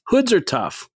 like, hoods are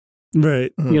tough.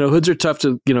 Right. Hoods are tough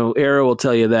to, Arrow will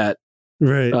tell you that.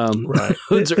 Right. Right.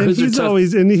 Hoods are tough. He was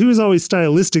always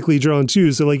stylistically drawn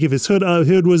too. So like if his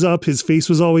hood was up, his face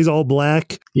was always all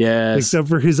black. Yes. Except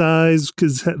for his eyes,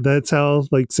 because that's how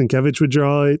like Sienkiewicz would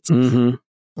draw it.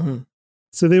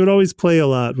 So they would always play a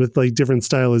lot with like different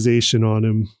stylization on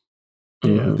him.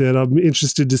 Yeah. That I'm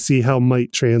interested to see how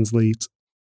might translate.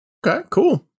 Okay,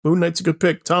 cool. Moon Knight's a good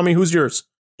pick. Tommy, who's yours?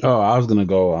 Oh, I was gonna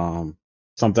go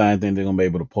something I think they're gonna be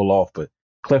able to pull off, but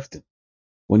Clifton.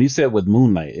 When you said with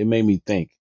Moon Knight, it made me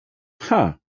think,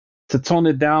 to tone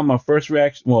it down, my first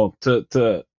reaction,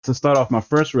 to start off, my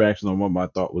first reaction on what my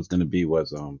thought was gonna be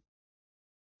was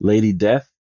Lady Death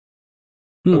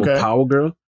or Power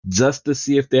Girl, just to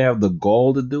see if they have the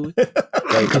gall to do it.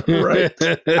 Like, right.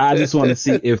 I just want to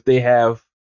see if they have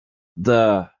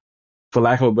the, for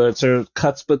lack of a better term,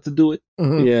 chutzpah to do it.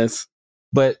 Yes.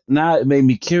 But now it made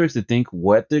me curious to think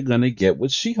what they're going to get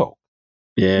with She-Hulk.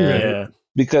 Yeah.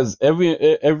 Because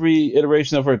every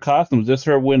iteration of her costume is just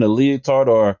her wearing a leotard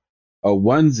or a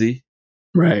onesie.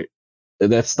 Right.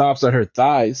 That stops at her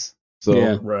thighs. So,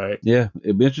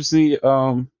 it'd be interesting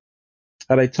how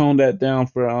they tone that down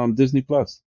for Disney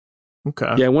Plus.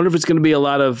 Okay. Yeah, I wonder if it's going to be a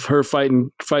lot of her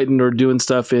fighting or doing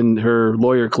stuff in her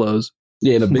lawyer clothes.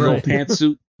 Yeah, the big old Right.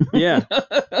 pantsuit. Yeah.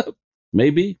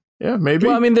 Maybe. Yeah, maybe.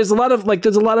 Well, I mean, there's a lot of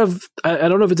I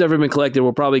don't know if it's ever been collected.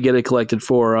 We'll probably get it collected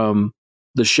for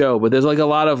the show, but there's like a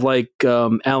lot of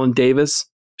Alan Davis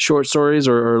short stories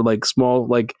or like small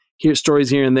stories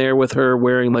here and there with her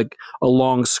wearing like a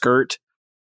long skirt,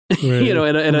 Right.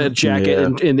 and a jacket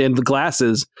and the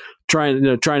glasses, trying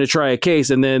to try a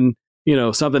case, and then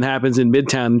something happens in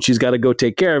Midtown and she's got to go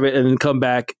take care of it and then come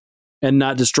back and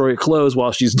not destroy her clothes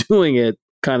while she's doing it,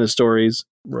 kind of stories.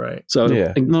 Right. So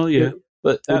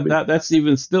but that's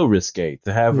even still risque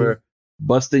to have her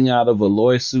busting out of a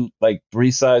lawyer suit like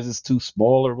 3 sizes too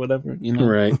small or whatever,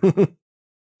 Right.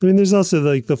 I mean, there's also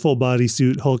like the full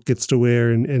bodysuit Hulk gets to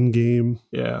wear in Endgame.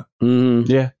 Yeah.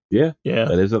 Mm-hmm. Yeah. Yeah.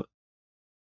 That is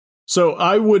So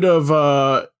I would have,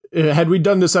 had we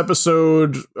done this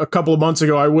episode a couple of months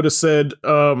ago, I would have said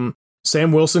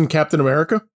Sam Wilson, Captain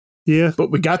America. Yeah. But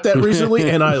we got that recently,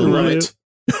 and I love it.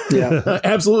 Yeah. I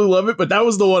absolutely love it. But that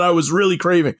was the one I was really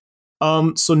craving.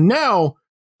 So now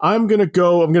I'm going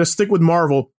to stick with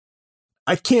Marvel.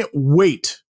 I can't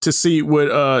wait to see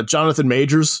what Jonathan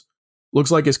Majors looks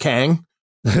like as Kang.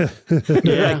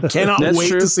 I cannot wait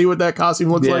to see what that costume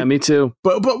looks like. Yeah, me too.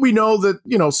 But we know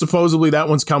that, supposedly that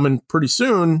one's coming pretty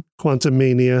soon. Quantum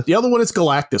Mania. The other one is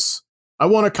Galactus. I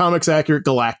want a comics accurate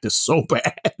Galactus so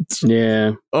bad.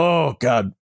 Yeah. Oh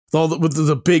God. With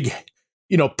the big,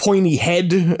 pointy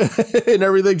head and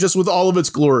everything, just with all of its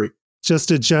glory.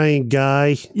 Just a giant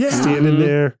guy standing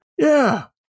there. Yeah.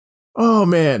 Oh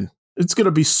man. It's going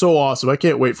to be so awesome. I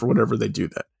can't wait for whenever they do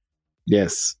that.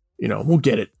 Yes. We'll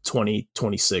get it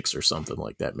 2026 or something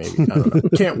like that, maybe. I don't know.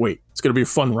 Can't wait. It's going to be a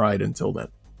fun ride until then.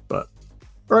 But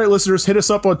all right, listeners, hit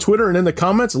us up on Twitter and in the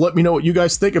comments and let me know what you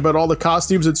guys think about all the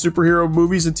costumes in superhero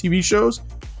movies and TV shows.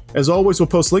 As always, we'll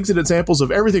post links and examples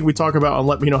of everything we talk about on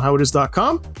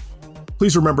letmeknowhowitis.com.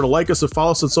 Please remember to like us and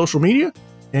follow us on social media,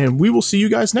 and we will see you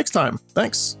guys next time.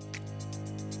 Thanks.